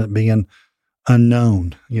comes from it being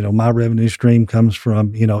unknown. My revenue stream comes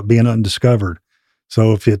from, being undiscovered.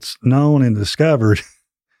 So if it's known and discovered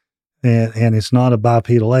and it's not a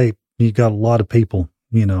bipedal ape, you got a lot of people,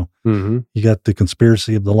 mm-hmm. You got the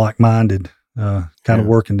conspiracy of the like-minded, kind of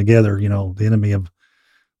working together, the enemy of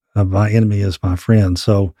my enemy is my friend.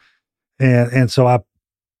 So, and so I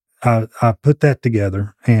put that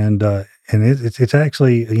together and it's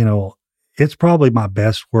actually, it's probably my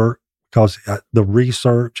best work. Because the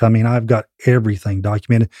research, I've got everything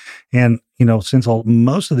documented. And, since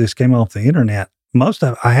most of this came off the internet,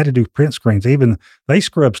 I had to do print screens. Even they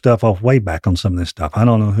scrub stuff off way back on some of this stuff. I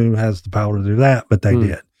don't know who has the power to do that, but they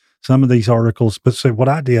did. Some of these articles, but so what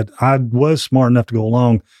I did, I was smart enough to go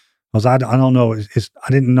along because I don't know, I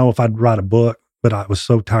didn't know if I'd write a book, but I was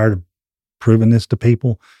so tired of proving this to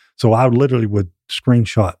people. So I literally would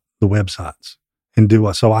screenshot the websites. And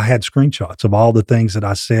so I had screenshots of all the things that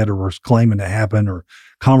I said or was claiming to happen, or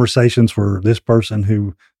conversations where this person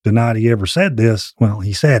who denied he ever said this, well,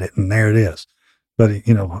 he said it and there it is. But,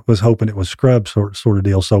 was hoping it was scrub sort of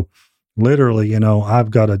deal. So literally,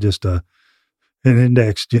 I've got an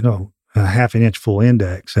indexed, a half an inch full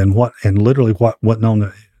index and literally what wasn't on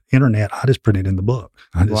the internet, I just put it in the book.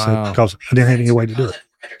 I just said, because I didn't have any way to do it.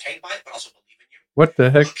 Entertained by it, but also believe in you. What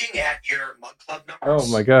the heck? Looking at your Mug Club numbers.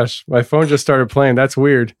 Oh my gosh. My phone just started playing. That's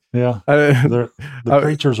weird. Yeah. The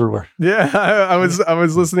creatures are. Yeah. I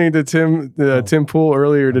was listening to Tim Pool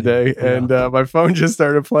earlier today and my phone just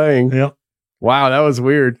started playing. Yeah. Wow. That was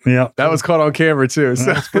weird. Yeah. That was caught on camera too.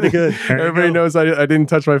 So that's pretty good. Everybody knows I didn't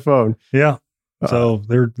touch my phone. Yeah. So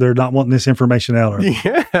they're not wanting this information out.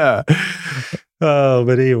 Yeah.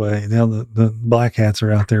 But anyway, now the black hats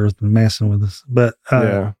are out there messing with us. But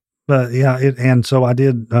yeah, and so I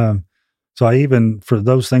did. So I even for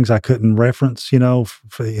those things I couldn't reference, with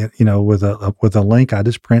a link, I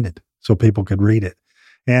just printed so people could read it.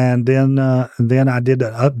 And then I did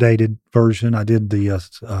an updated version. I did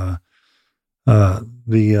the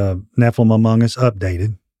Nephilim Among Us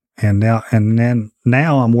updated, and now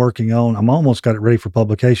I'm working on. I'm almost got it ready for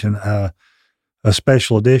publication. A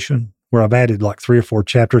special edition where I've added like 3 or 4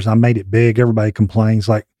 chapters. I made it big. Everybody complains.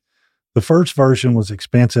 Like the first version was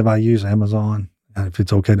expensive. I use Amazon, if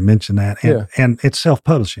it's okay to mention that, and it's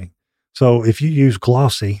self-publishing. So if you use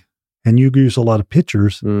glossy and you use a lot of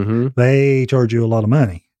pictures, they charge you a lot of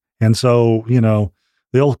money. And so,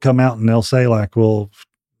 they'll come out and they'll say like, well,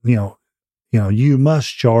 you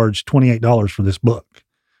must charge $28 for this book.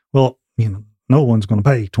 Well, no one's going to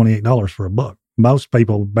pay $28 for a book. Most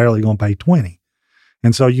people barely going to pay $20.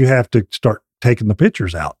 And so you have to start taking the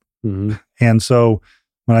pictures out. And so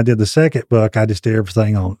when I did the second book, I just did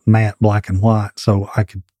everything on matte black and white. So I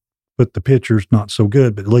could put the pictures not so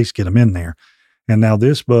good, but at least get them in there. And now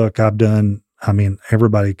this book I've done,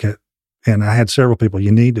 everybody could, and I had several people,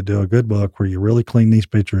 you need to do a good book where you really clean these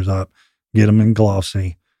pictures up, get them in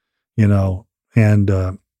glossy, and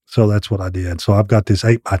so that's what I did. So I've got this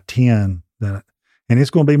 8x10 and it's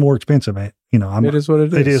going to be more expensive. It is what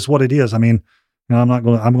it is. It is what it is. I'm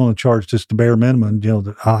going to charge just the bare minimum,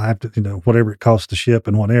 I'll have to, whatever it costs to ship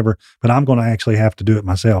and whatever, but I'm going to actually have to do it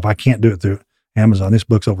myself. I can't do it through Amazon. This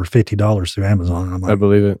book's over $50 through Amazon. I'm like, I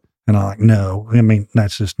believe it. And I'm like, no,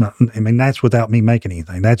 that's just not, that's without me making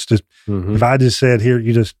anything. That's just, if I just said here,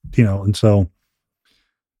 you just, and so,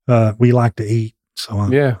 we like to eat. So,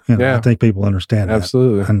 I think people understand that.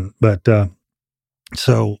 Absolutely.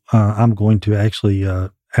 So I'm going to actually,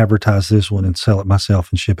 advertise this one and sell it myself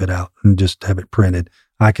and ship it out and just have it printed.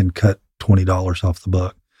 I can cut $20 off the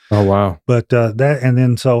book. Oh, wow. But,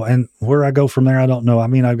 and where I go from there, I don't know.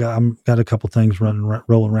 I've got a couple things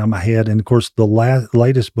rolling around my head. And of course, the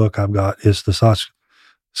latest book I've got is the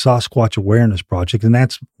Sasquatch Awareness Project. And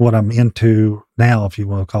that's what I'm into now, if you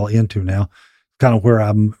want to call it into now, kind of where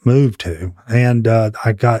I moved to. And,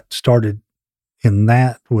 I got started in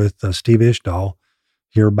that with Steve Ishdahl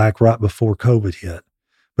here back right before COVID hit.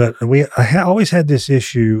 But I always had this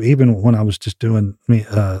issue, even when I was just doing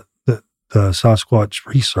the Sasquatch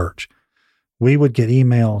research. We would get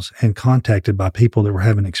emails and contacted by people that were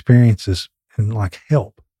having experiences and like,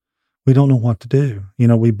 help. We don't know what to do.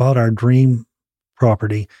 We bought our dream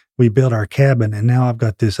property, we built our cabin, and now I've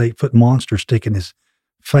got this 8-foot monster sticking his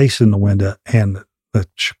face in the window, and the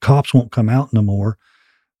cops won't come out no more.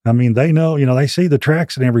 They know, they see the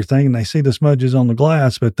tracks and everything, and they see the smudges on the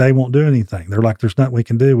glass, but they won't do anything. They're like, there's nothing we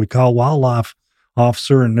can do. We call wildlife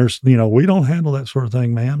officer, and there's, we don't handle that sort of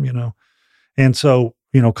thing, ma'am, And so,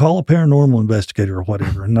 call a paranormal investigator or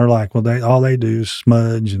whatever. And they're like, well, all they do is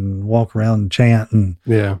smudge and walk around and chant, and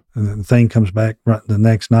the thing comes back right the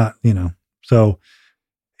next night, So,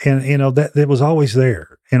 and, that it was always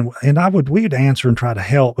there. And we'd answer and try to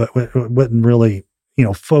help, but it wasn't really,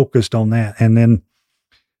 focused on that. And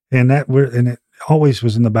it always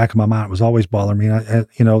was in the back of my mind. It was always bothering me. And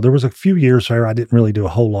there was a few years there I didn't really do a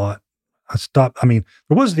whole lot. I stopped. There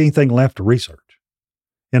wasn't anything left to research.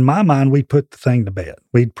 In my mind, we'd put the thing to bed.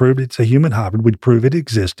 We'd proved it's a human hybrid. We'd prove it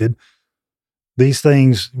existed. These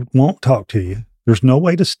things won't talk to you. There's no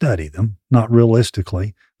way to study them, not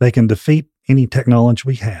realistically. They can defeat any technology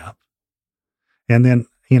we have. And then,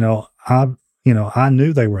 I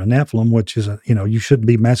knew they were a Nephilim, which is you shouldn't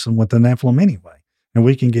be messing with the Nephilim anyway. And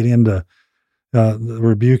we can get into the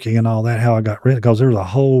rebuking and all that, how I got rid of it, because there's a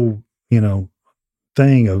whole,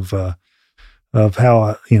 thing of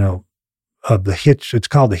how, of the it's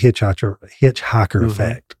called the hitchhiker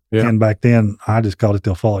effect. Yeah. And back then I just called it,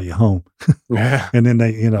 they'll follow you home. And then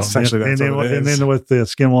they, essentially and then with the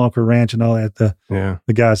Skinwalker Ranch and all that,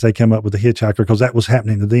 the guys, they came up with the hitchhiker because that was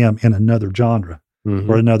happening to them in another genre.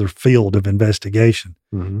 Or another field of investigation.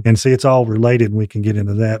 And see, it's all related, and we can get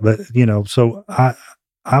into that. But, so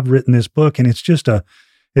I've written this book, and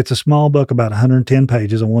it's a small book, about 110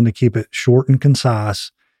 pages. I wanted to keep it short and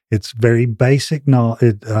concise. It's very basic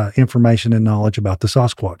information and knowledge about the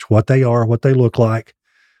Sasquatch, what they are, what they look like,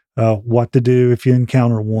 what to do if you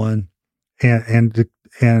encounter one, and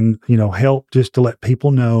help just to let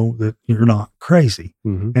people know that you're not crazy.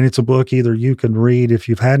 And it's a book either you can read if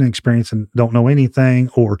you've had an experience and don't know anything,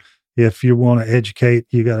 or if you want to educate,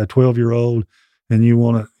 you got a 12-year-old and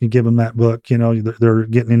you give them that book, they're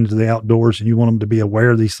getting into the outdoors and you want them to be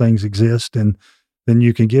aware these things exist, and then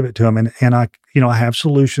you can give it to them. And I have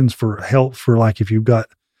solutions for help for, like, if you've got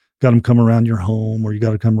got them come around your home, or you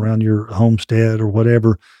got to come around your homestead or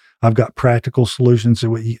whatever. I've got practical solutions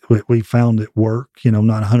that we found that work,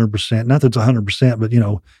 not 100%, nothing's 100%, but,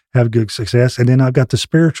 have good success. And then I've got the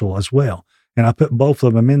spiritual as well. And I put both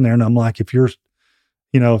of them in there, and I'm like, if you're,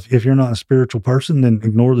 if you're not a spiritual person, then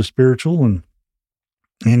ignore the spiritual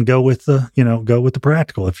and go with the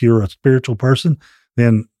practical. If you're a spiritual person,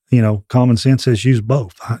 then, common sense says use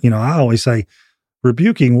both. I always say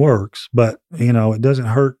rebuking works, but, it doesn't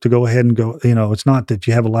hurt to go ahead and go, it's not that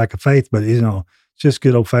you have a lack of faith, but, it's just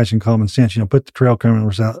good old fashioned common sense, put the trail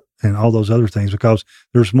cameras out and all those other things, because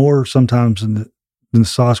there's more sometimes than the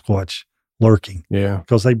Sasquatch lurking. Yeah.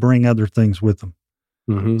 Because they bring other things with them.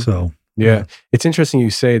 Mm-hmm. So, yeah. It's interesting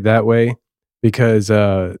you say it that way, because,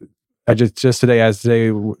 I just today,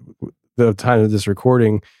 the time of this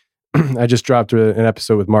recording, I just dropped an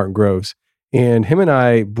episode with Martin Groves, and him and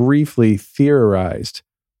I briefly theorized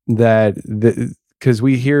that because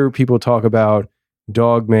we hear people talk about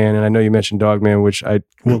Dogman, and I know you mentioned Dogman, which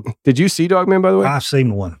did you see Dogman, by the way? I've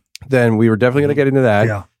seen one. Then we were definitely going to get into that.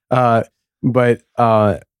 Yeah. But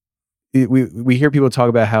we hear people talk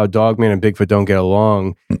about how Dogman and Bigfoot don't get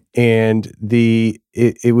along, and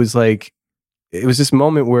it was this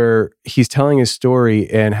moment where he's telling his story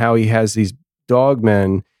and how he has these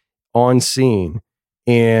dogmen on scene,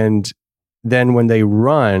 and then when they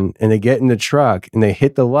run and they get in the truck and they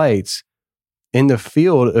hit the lights, in the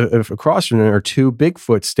field across from them are two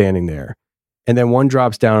Bigfoot standing there, and then one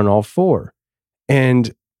drops down on all four.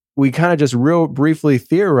 And we kind of just real briefly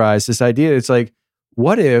theorized this idea. It's like,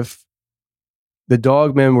 what if the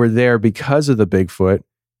dogmen were there because of the Bigfoot?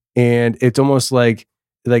 And it's almost like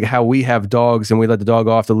how we have dogs and we let the dog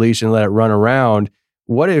off the leash and let it run around.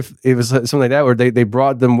 What if it was something like that, where they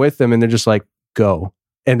brought them with them and they're just like, go.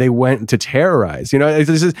 And they went to terrorize,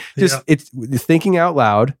 it's thinking out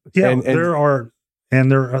loud. Yeah. And there are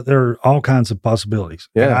all kinds of possibilities.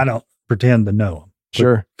 Yeah. And I don't pretend to know them.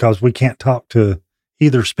 Sure. Because we can't talk to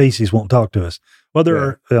either species, won't talk to us. Well,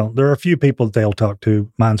 there are a few people that they'll talk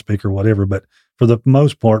to, mind speak or whatever, but for the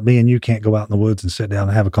most part, me and you can't go out in the woods and sit down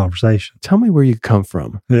and have a conversation. Tell me where you come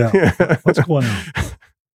from. Yeah. What's going on?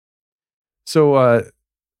 So,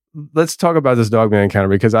 let's talk about this Dogman encounter,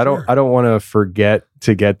 because I don't want to forget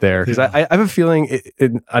to get there, because I have a feeling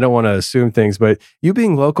I don't want to assume things, but you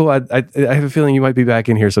being local, I have a feeling you might be back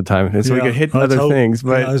in here sometime, and so we could hit other things.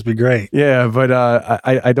 But that'd be great. Yeah, but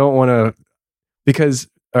I don't want to, because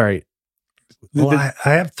all right. Well, I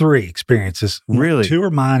have 3 experiences. Really? 2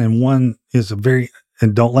 are mine, and one is and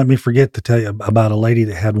don't let me forget to tell you about a lady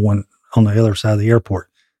that had one on the other side of the airport,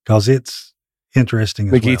 because it's interesting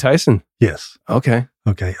as McGee Tyson? Yes. Okay.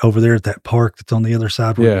 Over there at that park that's on the other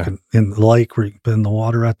side, where you can, in the lake where you can put in the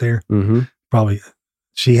water right there. Mm-hmm. Probably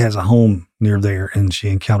she has a home near there, and she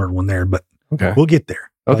encountered one there, but we'll get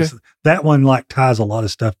there. Okay. That one ties a lot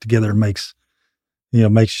of stuff together and makes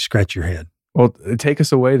you scratch your head. Well, take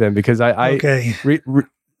us away then, because I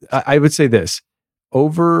would say this: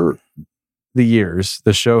 over the years,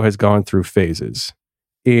 the show has gone through phases,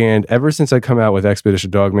 and ever since I come out with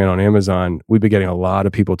Expedition Dogman on Amazon, we've been getting a lot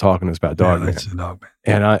of people talking to us about Dogman. It's a Dogman,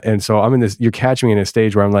 and so I'm in this. You're catching me in a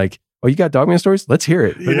stage where I'm like, "Oh, you got Dogman stories? Let's hear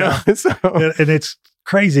it." And it's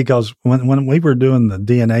crazy, because when we were doing the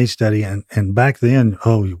DNA study, and back then,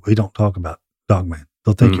 we don't talk about Dogman.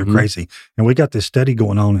 They'll think you're crazy. And we got this study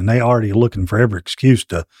going on, and they already looking for every excuse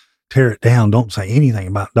to tear it down. Don't say anything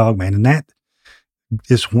about Dogman. And that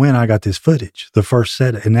is when I got this footage, the first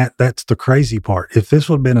set. And that's the crazy part. If this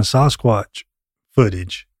would have been a Sasquatch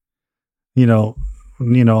footage,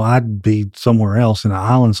 I'd be somewhere else in an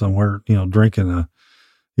island somewhere, drinking a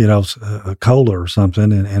cola or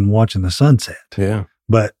something and watching the sunset. Yeah.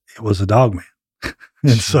 But it was a Dogman.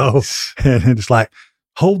 And so, and it's like,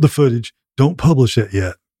 hold the footage. Don't publish it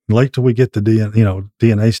yet. Wait till we get the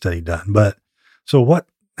DNA study done. But so what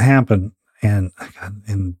happened, and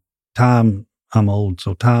in time, I'm old.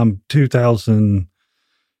 So time 2009,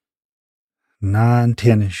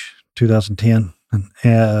 10-ish, 2010.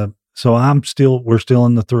 And so we're still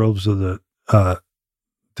in the throes of the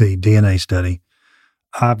DNA study.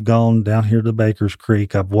 I've gone down here to Baker's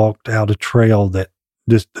Creek. I've walked out a trail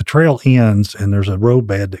the trail ends, and there's a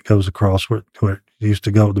roadbed that goes across where the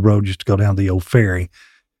road used to go down the old ferry.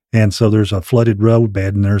 And so there's a flooded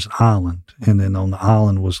roadbed, and there's an island. And then on the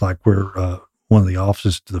island was like where one of the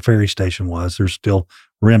offices to the ferry station was. There's still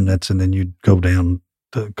remnants, and then you'd go down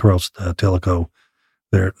across the Tellico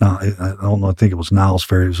there. No, I don't know. I think it was Niles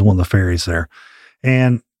Ferry. It was one of the ferries there.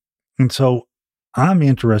 And so I'm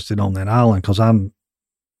interested on that island, because I'm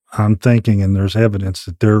thinking, and there's evidence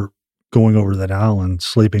that they're going over that island,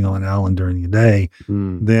 sleeping on an island during the day,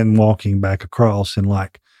 then walking back across. And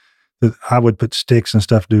like, I would put sticks and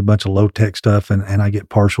stuff, do a bunch of low tech stuff, and I get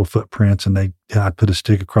partial footprints, and I'd put a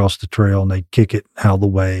stick across the trail and they kick it out of the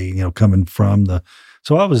way, coming from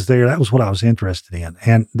so I was there. That was what I was interested in.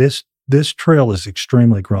 And this trail is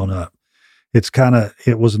extremely grown up.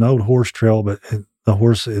 It was an old horse trail, but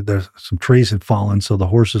there's some trees had fallen. So the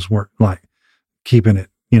horses weren't like keeping it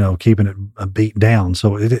beat down.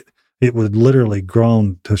 So it would literally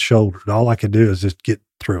grown to shoulder. All I could do is just get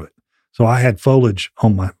through it. So I had foliage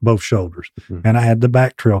on both shoulders, and I had the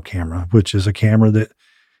back trail camera, which is a camera that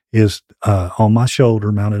is on my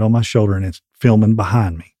shoulder, mounted on my shoulder, and it's filming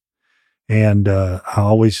behind me. And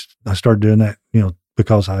I started doing that,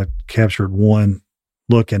 because I captured one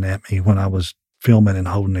looking at me when I was filming and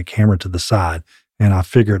holding the camera to the side, and I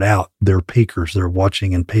figured out they're peekers. They're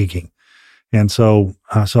watching and peeking. And so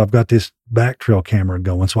I've got this back trail camera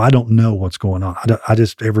going. So I don't know what's going on. I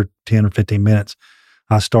just every 10 or 15 minutes,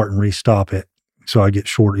 I start and restop it. So I get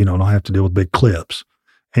short, I don't have to deal with big clips.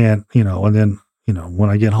 And, and then, when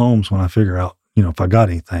I get home is when I figure out, if I got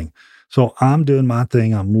anything. So I'm doing my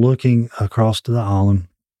thing. I'm looking across to the island.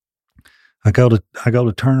 I go to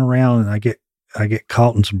turn around, and I get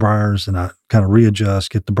caught in some briars, and I kind of readjust,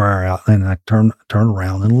 get the briar out, and I turn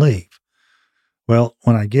around and leave. Well,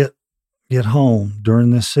 when I get home during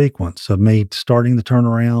this sequence of me starting to turn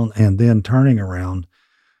around and then turning around,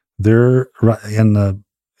 they're right in the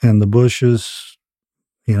bushes,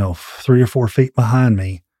 3 or 4 feet behind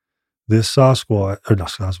me. This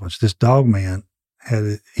this Dogman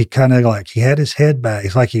he had his head back.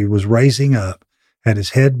 It's like he was raising up, had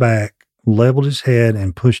his head back, leveled his head,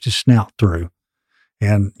 and pushed his snout through.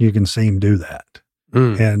 And you can see him do that.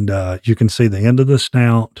 And you can see the end of the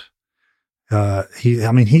snout.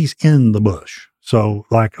 He's in the bush. So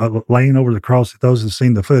like laying over the cross, those who've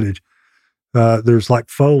seen the footage, there's like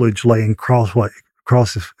foliage laying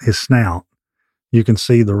across his snout. You can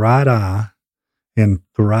see the right eye and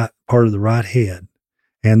the right part of the right head.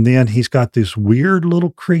 And then he's got this weird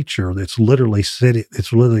little creature that's literally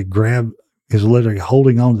is literally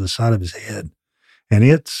holding on to the side of his head. And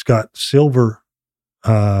it's got silver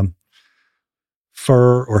fur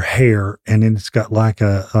or hair, and then it's got like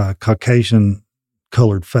a Caucasian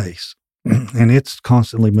colored face. And it's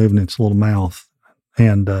constantly moving its little mouth.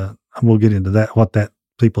 And we'll get into that, what that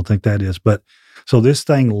people think that is. But so this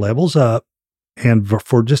thing levels up, and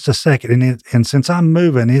for just a second, and since I'm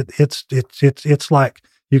moving, it's like,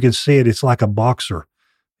 you can see it. It's like a boxer,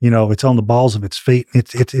 it's on the balls of its feet.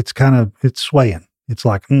 It's swaying. It's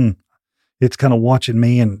like, it's kind of watching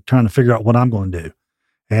me and trying to figure out what I'm going to do.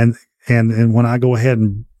 And when I go ahead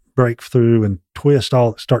and break through and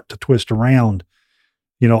start to twist around,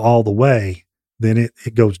 all the way, then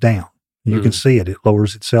it goes down. You can see it. It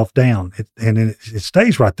lowers itself down. It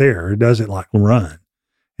stays right there. It doesn't like run.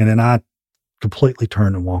 And then I completely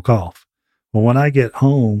turn and walk off. Well, when I get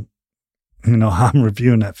home, I'm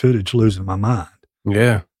reviewing that footage, losing my mind.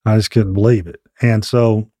 Yeah. I just couldn't believe it. And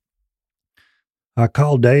so I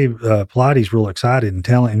called Dave Pilates real excited and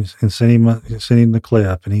telling him and sent him the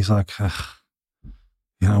clip. And he's like,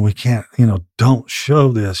 we can't, don't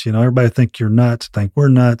show this. Everybody think you're nuts, think we're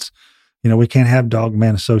nuts. We can't have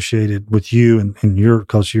Dogman associated with you and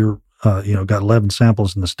because you're, got 11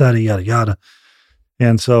 samples in the study, yada, yada.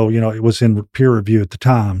 And so, it was in peer review at the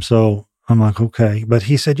time. So I'm like, okay. But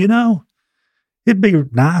he said, it'd be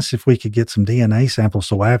nice if we could get some DNA samples.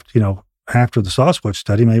 So after the Sasquatch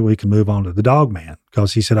study, maybe we can move on to the Dogman,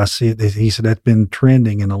 because he said, I see it. He said, that's been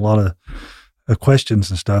trending in a lot of questions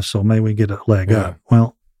and stuff. So maybe we get a leg up.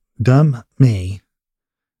 Well, dumb me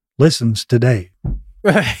listens to Dave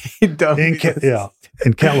in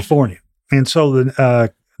California. And so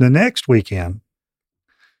the next weekend,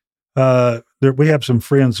 we have some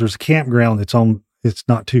friends. There's a campground it's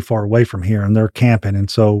not too far away from here, and they're camping. And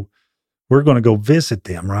so we're going to go visit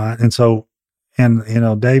them. Right. And so,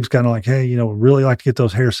 Dave's kind of like, hey, really like to get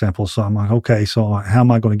those hair samples. So I'm like, okay, so how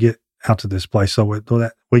am I going to get out to this place? So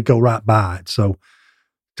we go right by it. So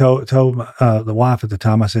told the wife at the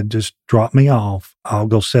time, I said, just drop me off. I'll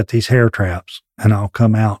go set these hair traps, and I'll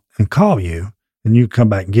come out and call you, and you come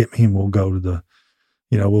back and get me, and we'll go to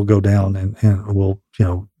we'll go down and we'll,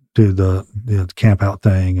 do the camp out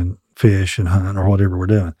thing and fish and hunt or whatever we're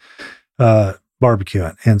doing,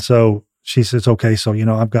 barbecuing. And so she says, okay, so,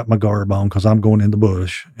 I've got my garb on because I'm going in the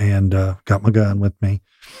bush, and got my gun with me.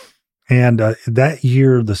 And that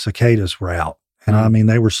year, the cicadas were out. And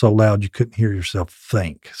they were so loud you couldn't hear yourself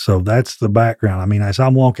think. So that's the background. As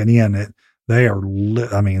I'm walking in, they are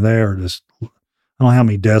just, I don't know how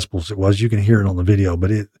many decibels it was. You can hear it on the video,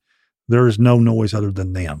 but there is no noise other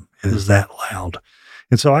than them. It is that loud.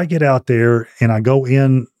 And so I get out there and I go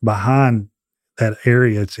in behind that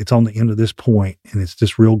area. It's on the end of this point, and it's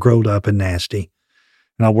just real growed up and nasty.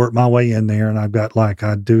 And I work my way in there, and I've got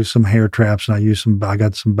I do some hair traps, and I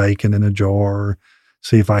got some bacon in a jar,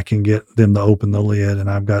 see if I can get them to open the lid. And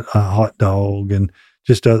I've got a hot dog and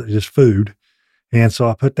just food. And so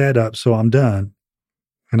I put that up. So I'm done,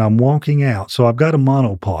 and I'm walking out. So I've got a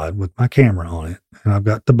monopod with my camera on it, and I've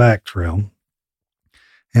got the back trail.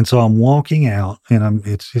 And so I'm walking out, and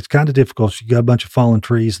it's kind of difficult. You got a bunch of fallen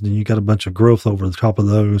trees, and then you got a bunch of growth over the top of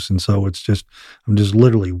those. And so I'm just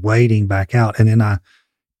literally wading back out. And then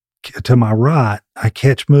to my right, I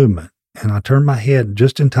catch movement, and I turn my head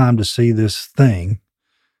just in time to see this thing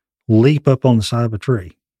leap up on the side of a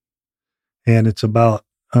tree. And it's about,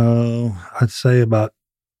 I'd say about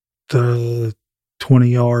 20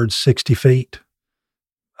 yards, 60 feet,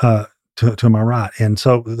 to my right. And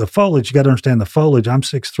so the foliage, you got to understand the foliage, I'm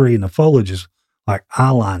 6'3", and the foliage is like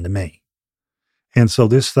eye line to me. And so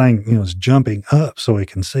this thing, is jumping up so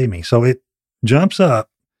it can see me. So it jumps up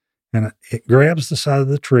and it grabs the side of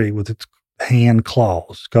the tree with its hand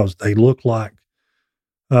claws, because they look like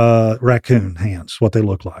raccoon hands, what they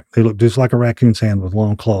look like. They look just like a raccoon's hand with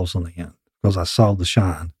long claws on the end, because I saw the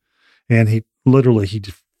shine. And he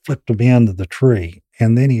just flipped them into the tree,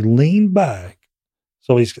 and then he leaned back.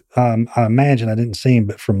 So he's, I imagine, I didn't see him,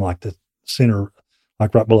 but from like the center,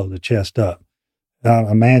 like right below the chest up,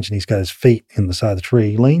 I imagine he's got his feet in the side of the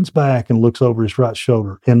tree. He leans back and looks over his right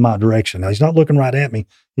shoulder in my direction. Now, he's not looking right at me.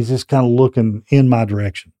 He's just kind of looking in my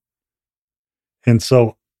direction. And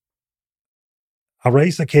so I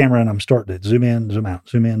raise the camera, and I'm starting to zoom in, zoom out,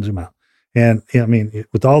 zoom in, zoom out. And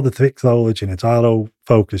with all the thick foliage and its auto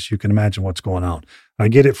focus, you can imagine what's going on. I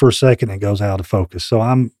get it for a second, and it goes out of focus. So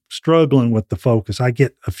I'm struggling with the focus. I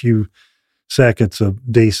get a few seconds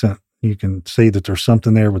of decent. You can see that there's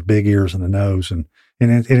something there with big ears and a nose, and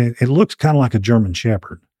it looks kind of like a German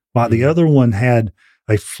Shepherd, while the other one had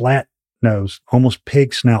a flat nose, almost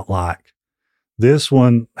pig snout like. This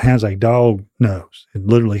one has a dog nose. It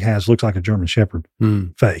literally looks like a German Shepherd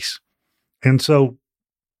face. And so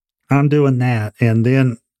I'm doing that, and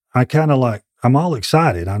then I kind of I'm all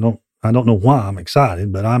excited. I don't know why I'm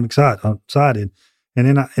excited, but I'm excited.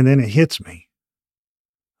 And then it hits me.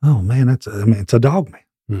 Oh man, it's a Dogman.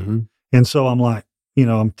 Mm-hmm. And so I'm like,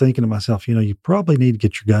 I'm thinking to myself, you probably need to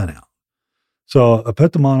get your gun out. So I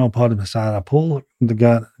put the monopod to the side. I pull the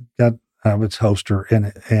gun out of its holster,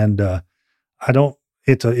 and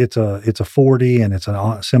it's a 40, and it's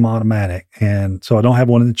a semi-automatic. And so I don't have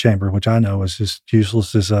one in the chamber, which I know is just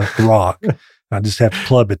useless as a rock. I just have to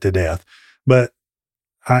club it to death. But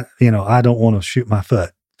I don't want to shoot my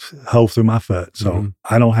hole through my foot. So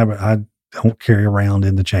I don't carry around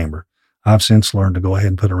in the chamber. I've since learned to go ahead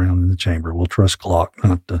and put around in the chamber. We'll trust Glock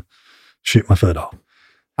not to shoot my foot off.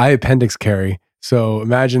 I appendix carry. So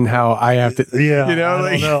imagine how I have to, I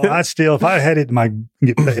don't know. I still, if I had it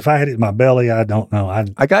in my belly, I don't know.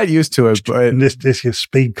 I got used to it, but this is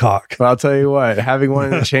speed cock. But I'll tell you what, having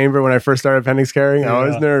one in the chamber when I first started appendix carrying, I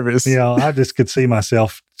was nervous. I just could see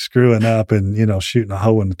myself screwing up and, shooting a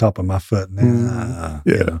hole in the top of my foot.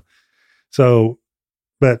 So,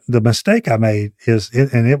 but the mistake I made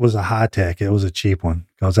and it was a high tech, it was a cheap one,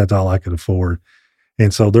 because that's all I could afford.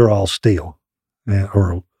 And so they're all steel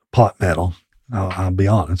or pot metal. I'll be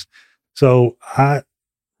honest. So I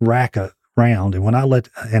rack a round, and when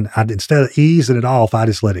instead of easing it off, I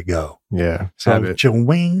just let it go. Yeah. So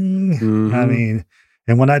cha-wing.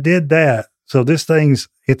 And when I did that, so this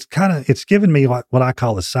it's given me like what I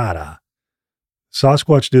call a side eye.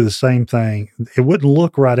 Sasquatch do the same thing. It wouldn't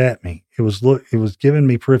look right at me. It was giving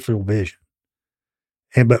me peripheral vision.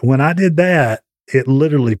 But when I did that, it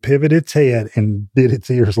literally pivoted its head and did its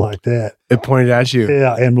ears like that. It pointed at you.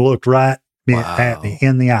 Yeah, and looked right at me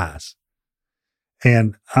in the eyes.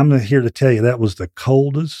 And I'm here to tell you, that was the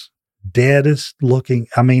coldest, deadest looking.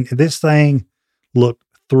 This thing looked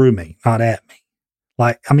through me, not at me.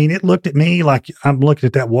 It looked at me like I'm looking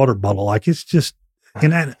at that water bottle. Like it's just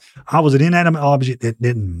I was an inanimate object. It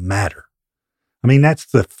didn't matter. That's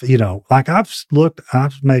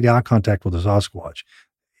I've made eye contact with a Sasquatch.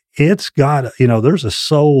 It's got, there's a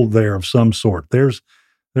soul there of some sort. There's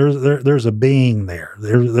a being there.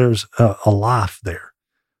 There's a life there.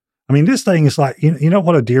 This thing is like, you know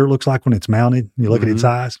what a deer looks like when it's mounted? You look at its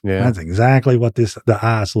eyes. Yeah. That's exactly what the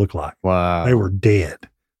eyes look like. Wow. They were dead.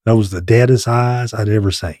 That was the deadest eyes I'd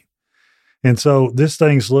ever seen. And so this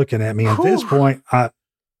thing's looking at me. At this point, I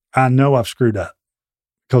know I've screwed up,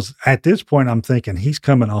 because at this point I'm thinking he's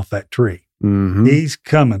coming off that tree. Mm-hmm. He's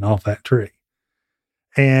coming off that tree.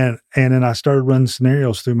 And then I started running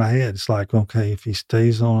scenarios through my head. It's like, okay, if he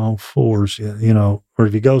stays on all fours, or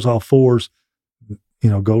if he goes all fours,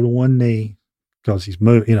 go to one knee, because he's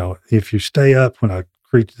moving. If you stay up when a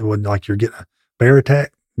creature, like you're getting a bear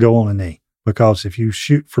attack, go on a knee, because if you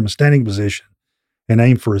shoot from a standing position and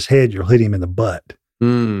aim for his head, you'll hit him in the butt.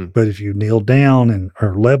 But if you kneel down and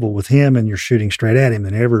are level with him and you're shooting straight at him,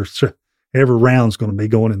 then every round's going to be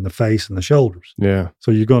going in the face and the shoulders. Yeah. So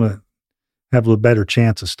you're going to have a better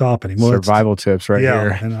chance of stopping him. Well, Survival tips right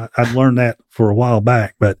here. And I'd learned that for a while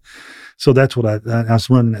back, but so that's what I was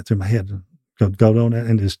running that through my head. Go on it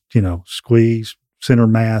and just, squeeze, center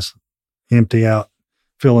mass, empty out,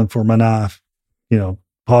 feeling for my knife,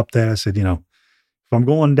 pop that. I said, if I'm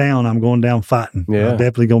going down fighting. Yeah. I'm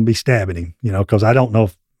definitely going to be stabbing him, because I don't know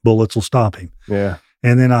if bullets will stop him. Yeah.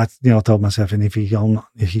 And then I, told myself, and if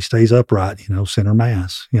he stays upright, center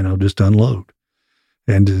mass, just unload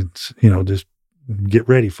and, just get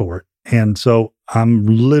ready for it. And so I'm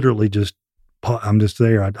literally I'm just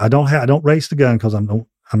there. I don't race the gun because I'm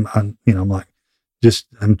like,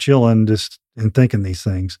 I'm chilling just and thinking these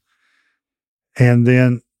things. And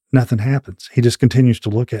then nothing happens. He just continues to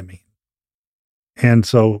look at me. And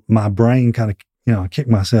so my brain kind of, I kicked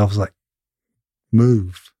myself. I was like,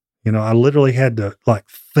 move. I literally had to like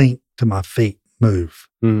think to my feet, move.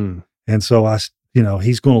 And so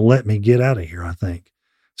he's going to let me get out of here, I think.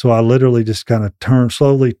 So I literally just kind of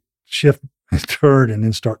slowly shift and turn and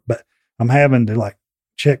then start. But I'm having to like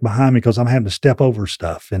check behind me because I'm having to step over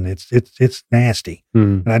stuff and it's nasty.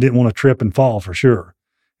 And I didn't want to trip and fall for sure.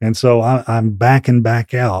 And so I'm backing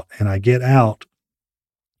back out, and I get out.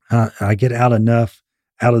 I get out enough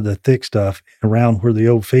out of the thick stuff around where the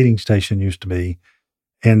old feeding station used to be,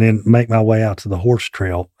 and then make my way out to the horse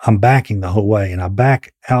trail. I'm backing the whole way, and I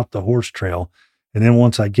back out the horse trail. And then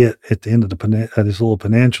once I get at the end of this little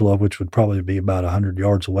peninsula, which would probably be about 100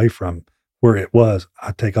 yards away from where it was,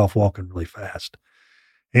 I take off walking really fast.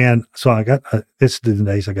 And so it's the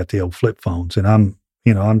days I got the old flip phones, and I'm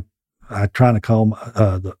trying to call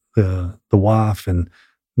the wife and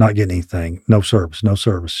not getting anything. No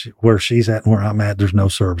service. Where she's at and where I'm at, there's no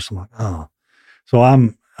service. I'm like, oh. So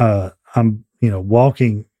I'm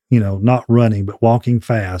walking, not running, but walking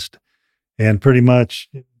fast, and pretty much,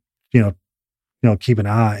 keep an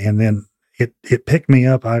eye. And then it picked me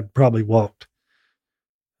up. I probably walked,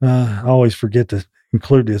 I always forget to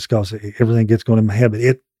include this because everything gets going in my head, but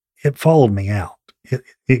it followed me out.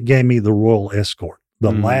 It gave me the royal escort,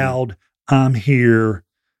 the loud, I'm here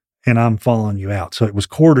and I'm following you out. So it was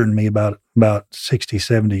quartering me about 60,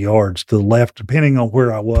 70 yards to the left, depending on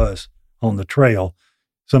where I was on the trail.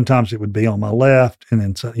 Sometimes it would be on my left. And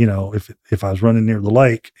then, if I was running near the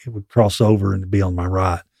lake, it would cross over and be on my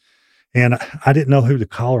right. And I didn't know who to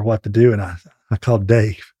call or what to do. And I called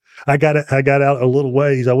Dave. I got out a little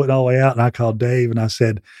ways. I went all the way out and I called Dave and I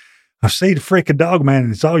said, I see the freaking Dogman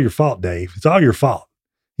and it's all your fault, Dave. It's all your fault.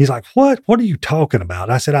 He's like, what? What are you talking about?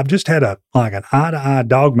 I said, I've just had an eye-to-eye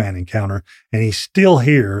Dogman encounter and he's still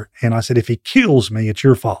here. And I said, if he kills me, it's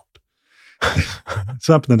your fault.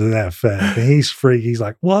 Something to that effect. And he's freaked. He's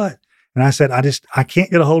like, what? And I said, I can't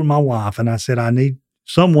get a hold of my wife. And I said, I need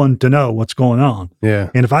someone to know what's going on. Yeah.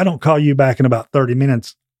 And if I don't call you back in about 30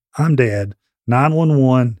 minutes, I'm dead.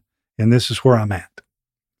 911. And this is where I'm at.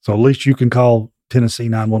 So at least you can call Tennessee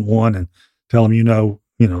 911 and tell them,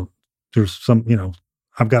 there's some,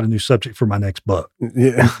 I've got a new subject for my next book.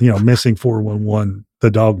 Yeah. Missing 411, the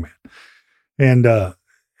Dogman. And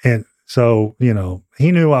so,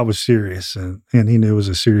 he knew I was serious and he knew it was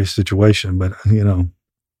a serious situation, but,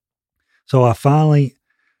 so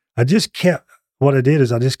I just kept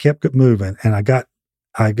moving, and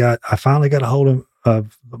I finally got a hold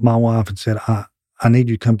of my wife and said, I need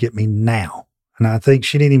you to come get me now. And I think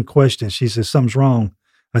she didn't even question it. She said, something's wrong.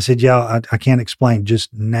 I said, yeah, I can't explain,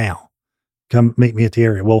 just now. Come meet me at the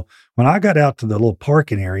area. Well, when I got out to the little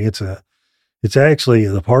parking area, it's actually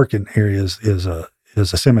the parking area is a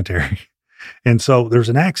cemetery. And so there's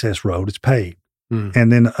an access road, it's paved.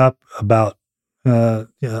 And then up about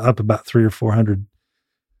 300 or 400,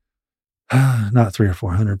 not 300 or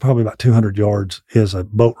 400, probably about 200 yards is a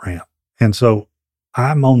boat ramp. And so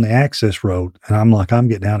I'm on the access road and I'm like, I'm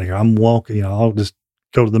getting out of here. I'm walking, I'll just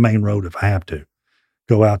go to the main road if I have to,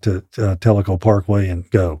 go out to Tellico Parkway and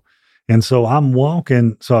go. And so I'm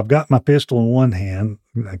walking. So I've got my pistol in one hand,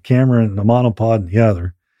 a camera and the monopod in the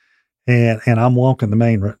other. And I'm walking the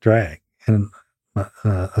main drag. And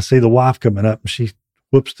I see the wife coming up and she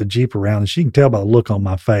whoops the Jeep around and she can tell by the look on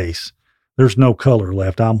my face, there's no color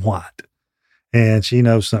left. I'm white. And she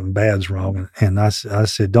knows something bad's wrong. And I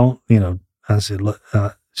said,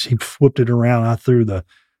 she whipped it around. I threw my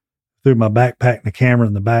backpack and the camera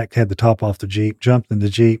in the back, had the top off the Jeep, jumped in the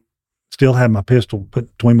Jeep, still had my pistol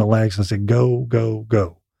put between my legs. And I said, go, go,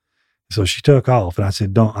 go. So she took off, and I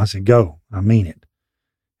said, go. I mean it.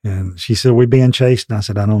 And she said, we being chased? And I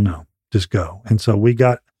said, I don't know. Just go. And so we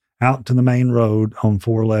got out to the main road on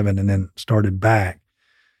 411 and then started back.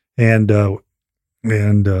 And so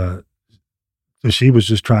she was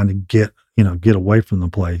just trying to get away from the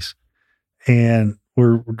place. And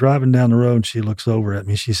we're driving down the road, and she looks over at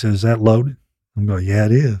me. She says, is that loaded? I'm going, yeah,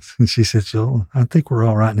 it is. And she said, I think we're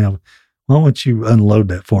all right now. Why don't you unload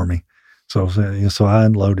that for me? So I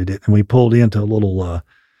unloaded it, and we pulled into a little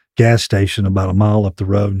gas station about a mile up the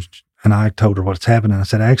road. And I told her what's happening. I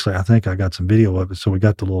said, actually, I think I got some video of it. So we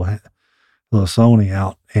got the little Sony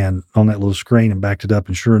out and on that little screen and backed it up.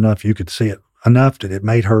 And sure enough, you could see it enough that it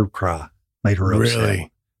made her cry, made her upset.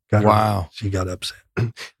 Really? Wow. She got upset.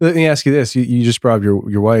 Let me ask you this. You just brought up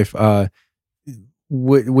your wife.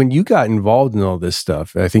 When you got involved in all this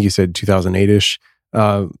stuff, I think you said 2008-ish,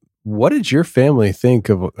 what did your family think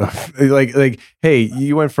of like, hey,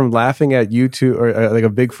 you went from laughing at YouTube or like a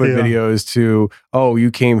Bigfoot videos to, oh,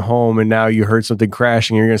 you came home and now you heard something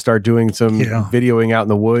crashing and you're going to start doing some videoing out in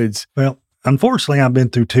the woods. Well, unfortunately, I've been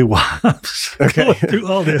through 2 wives. Okay. Through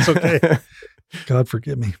all this. Okay. God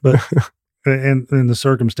forgive me. But, and the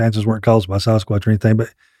circumstances weren't caused by Sasquatch or anything,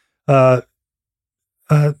 but,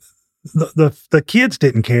 the kids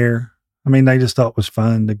didn't care. I mean, they just thought it was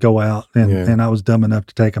fun to go out, and I was dumb enough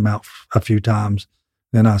to take them out a few times.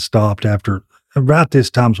 Then I stopped after about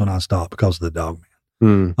this time's when I stopped because of the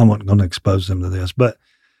Dogman. I wasn't going to expose them to this, but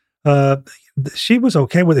she was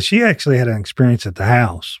okay with it. She actually had an experience at the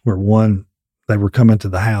house where they were coming to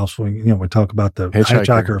the house when we talk about the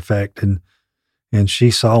hitchhiker effect, and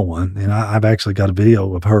she saw one, and I've actually got a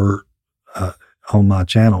video of her on my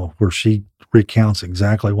channel where she recounts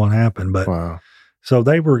exactly what happened. But wow. So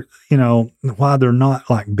they were, why they're not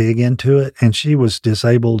like big into it. And she was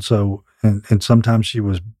disabled. So, and sometimes she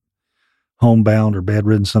was homebound or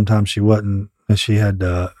bedridden. Sometimes she wasn't. And she had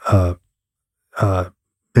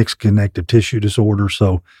mixed connective tissue disorder.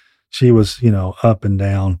 So she was, up and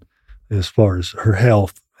down as far as her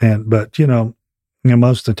health. But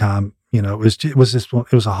most of the time, it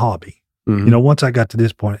was a hobby. Mm-hmm. Once I got to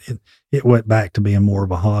this point, it went back to being more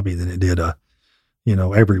of a hobby than it did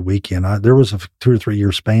every weekend. There was a 2 or 3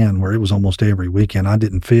 year span where it was almost every weekend. I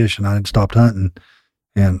didn't fish and I had stopped hunting.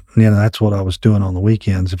 And, that's what I was doing on the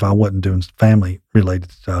weekends. If I wasn't doing family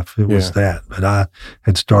related stuff, it was that. But I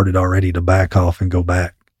had started already to back off and go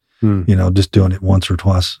back, just doing it once or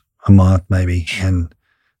twice a month, maybe. And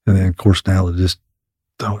then of course now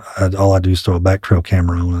all I do is throw a back trail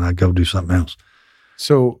camera on and I go do something else.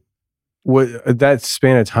 So what that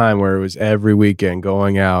span of time where it was every weekend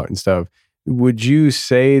going out and stuff, would you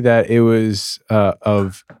say that it was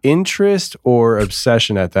of interest or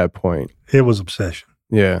obsession at that point? It was obsession.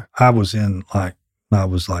 Yeah. I was like,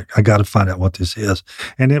 I got to find out what this is.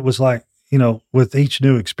 And it was like, with each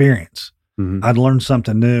new experience, mm-hmm. I'd learn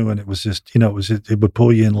something new, and it was just, it would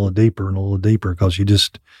pull you in a little deeper and a little deeper because you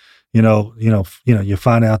just, you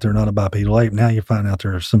find out they're not a bipedal ape. Now you find out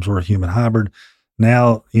they're some sort of human hybrid.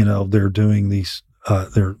 Now, they're doing these,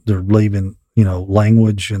 they're leaving,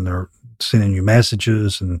 language, and they're sending you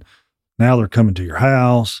messages, and now they're coming to your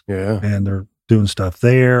house and they're doing stuff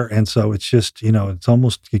there. And so it's just,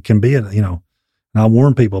 it can be, and I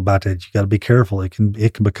warn people about that. You got to be careful. It can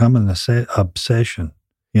become an obsession,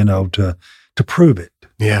 to prove it.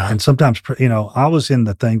 Yeah. And sometimes, I was in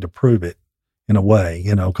the thing to prove it in a way,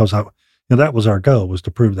 cause that was our goal, was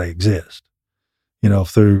to prove they exist,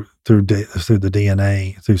 through the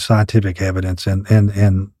DNA, through scientific evidence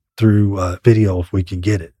and through video if we can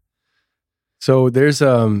get it. So there's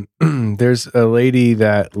a lady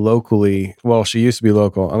that locally, well, she used to be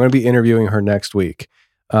local. I'm going to be interviewing her next week.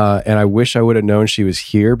 And I wish I would have known she was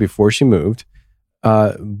here before she moved.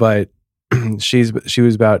 But she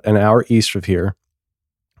was about an hour east of here.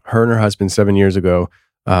 Her and her husband 7 years ago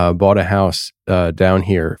bought a house down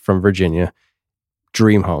here from Virginia.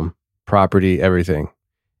 Dream home, property, everything.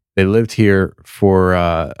 They lived here for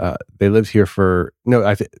I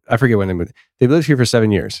forget when they moved. They lived here for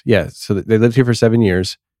 7 years. Yeah. So they lived here for 7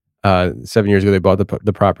 years. 7 years ago, they bought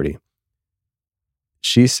the property.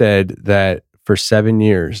 She said that for 7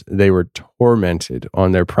 years, they were tormented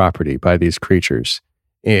on their property by these creatures.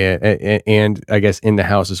 And I guess in the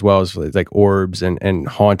house as well, as like orbs and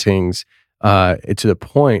hauntings, to the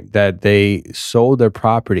point that they sold their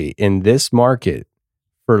property in this market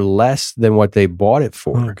for less than what they bought it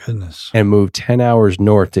for. Oh, goodness. And moved 10 hours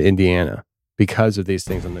north to Indiana because of these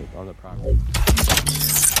things on the property.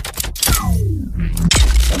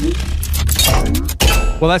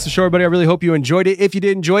 Well, that's the show, everybody. I really hope you enjoyed it. If you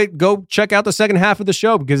did enjoy it, go check out the second half of the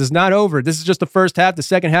show because it's not over. This is just the first half. The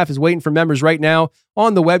second half is waiting for members right now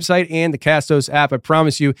on the website and the Castos app. I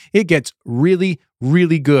promise you, it gets really,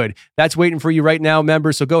 really good. That's waiting for you right now,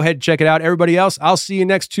 members. So go ahead and check it out. Everybody else, I'll see you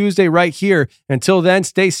next Tuesday right here. Until then,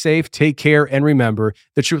 stay safe, take care, and remember,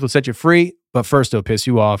 the truth will set you free, but first it'll piss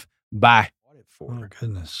you off. Bye. Oh,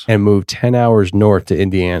 goodness. And moved 10 hours north to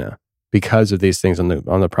Indiana because of these things on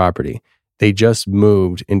the property. They just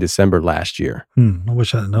moved in December last year. I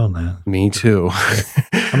wish I'd known that. Me too.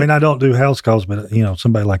 I mean, I don't do house calls, but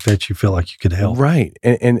somebody like that, you feel like you could help. Right.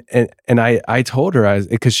 And I told her,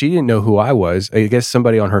 because she didn't know who I was. I guess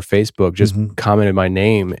somebody on her Facebook just commented my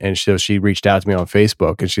name. And so she reached out to me on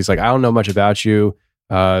Facebook and she's like, I don't know much about you,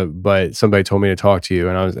 but somebody told me to talk to you.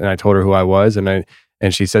 And I told her who I was. And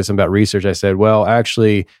she said something about research. I said, well,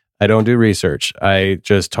 actually, I don't do research. I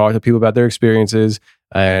just talk to people about their experiences.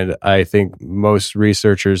 And I think most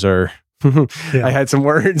researchers are, I had some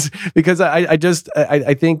words because I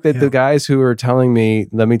think that the guys who are telling me,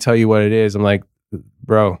 let me tell you what it is. I'm like,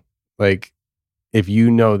 bro, like if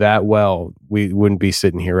you know that well, we wouldn't be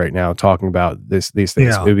sitting here right now talking about these things.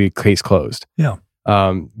 It would be case closed. Yeah.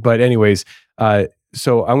 But anyways,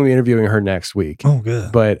 so I'm going to be interviewing her next week. Oh,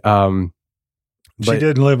 good. But she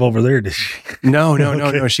didn't live over there, did she?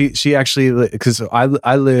 No. She actually, because I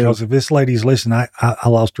live. Because if this lady's listening, I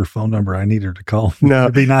lost her phone number. I need her to call. No,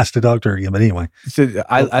 it'd be nice to talk to her again. But anyway, so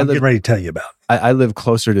I'm getting ready to tell you about it. I live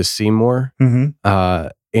closer to Seymour,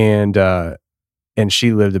 and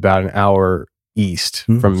she lived about an hour east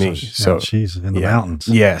from me. So she's in the mountains.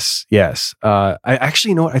 Yes. I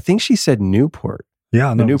actually, you know what? I think she said Newport.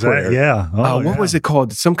 Yeah, no, Newport. Exactly. Yeah. What was it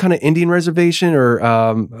called? Some kind of Indian reservation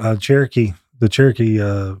or Cherokee. The Cherokee.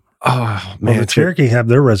 The Cherokee have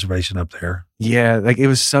their reservation up there. Yeah, like it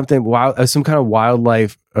was something wild, some kind of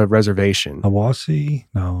wildlife reservation. Awasi?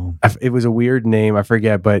 No, it was a weird name. I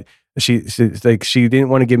forget, but she didn't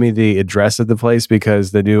want to give me the address of the place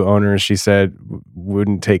because the new owner, she said,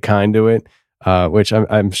 wouldn't take kind to it. Which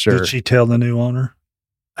I'm sure. Did she tell the new owner?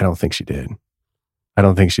 I don't think she did.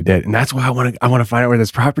 And that's why I want to find out where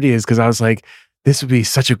this property is because I was like, this would be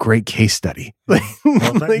such a great case study.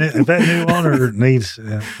 If that new owner needs,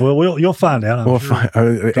 you'll find out. I'm sure.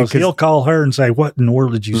 Because he'll call her and say, "What in the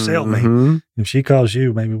world did you sell me?" If she calls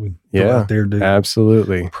you, maybe we go out there and do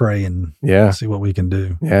absolutely pray and see what we can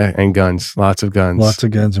do. Yeah, and guns, lots of guns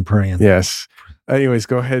and praying. Yes. Anyways,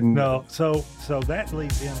 go ahead and so that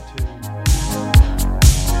leads into.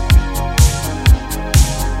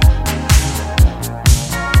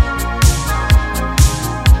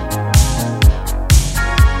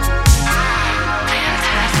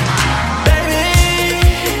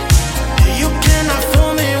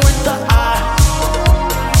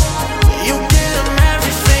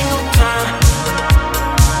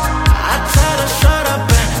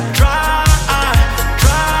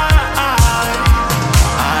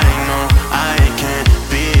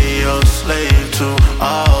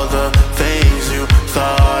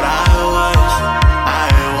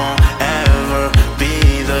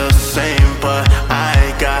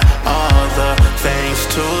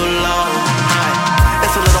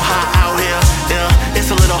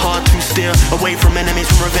 Away from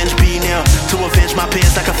enemies, from revenge be near. To avenge my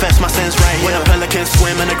peers, I confess my sins right here. When the pelicans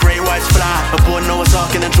swim and the great whites fly, aboard Noah's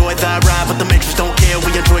Ark and enjoy thy ride. But the matrix don't care,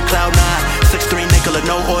 we enjoy Cloud 9. 6'3" Nicola,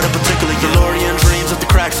 no order particular. DeLorean dreams of the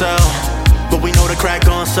crack cell, but we know the crack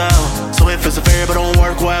gon' sell. So if it's a variable, don't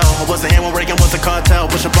work well. I wasn't here when Reagan was a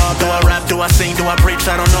cartel. Push a bar, do I rap, do I sing, do I preach?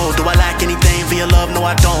 I don't know. Do I lack anything via love? No,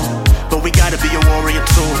 I don't. But we gotta be a warrior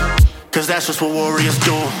too, cause that's just what warriors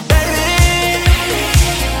do. Baby,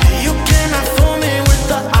 you cannot fool me with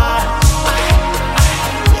the eye.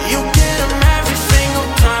 You get them every single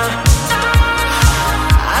time.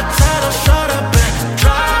 I tell them shut up and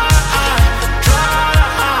drive.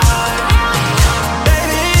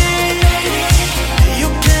 Baby, you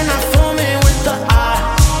cannot fool me with the eye.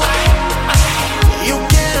 You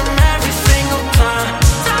get them every single time.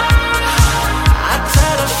 I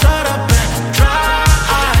tell them shut up and drive.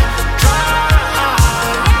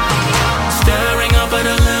 Staring up at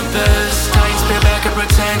Olympus, Titans peer back at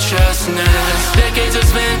pretentiousness. Decades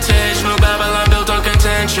is vintage, new Babylon built on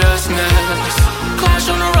contentiousness. Clash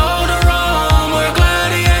on the road to Rome, where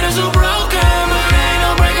gladiators are broken, but ain't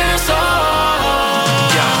no breaking us all.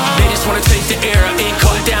 They just wanna take the air, ain't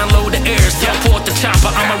caught, download the airs. Teleport the chopper,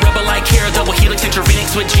 I'm a rebel like here. Double helix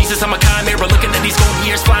intervenings with Jesus, I'm a chimera. Looking at these golden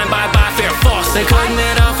years flying by fair false. They cutting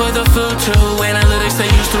it off for the food too. Analytics they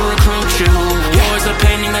used to recruit you. Yours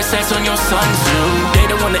opinion that sets on your Sun Tzu. They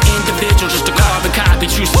don't want the individual, just a carbon copy.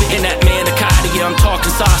 True spitting that manicotti. yeah, I'm talking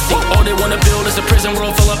saucy. All they wanna build is a prison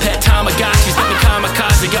world full of pet Tamagotchis. Got me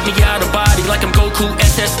kamikaze, got me out of body like I'm Goku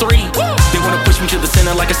SS3. They wanna push me to the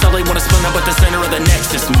center like a cell, they wanna spin up, but the center of the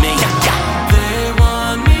next is me. They want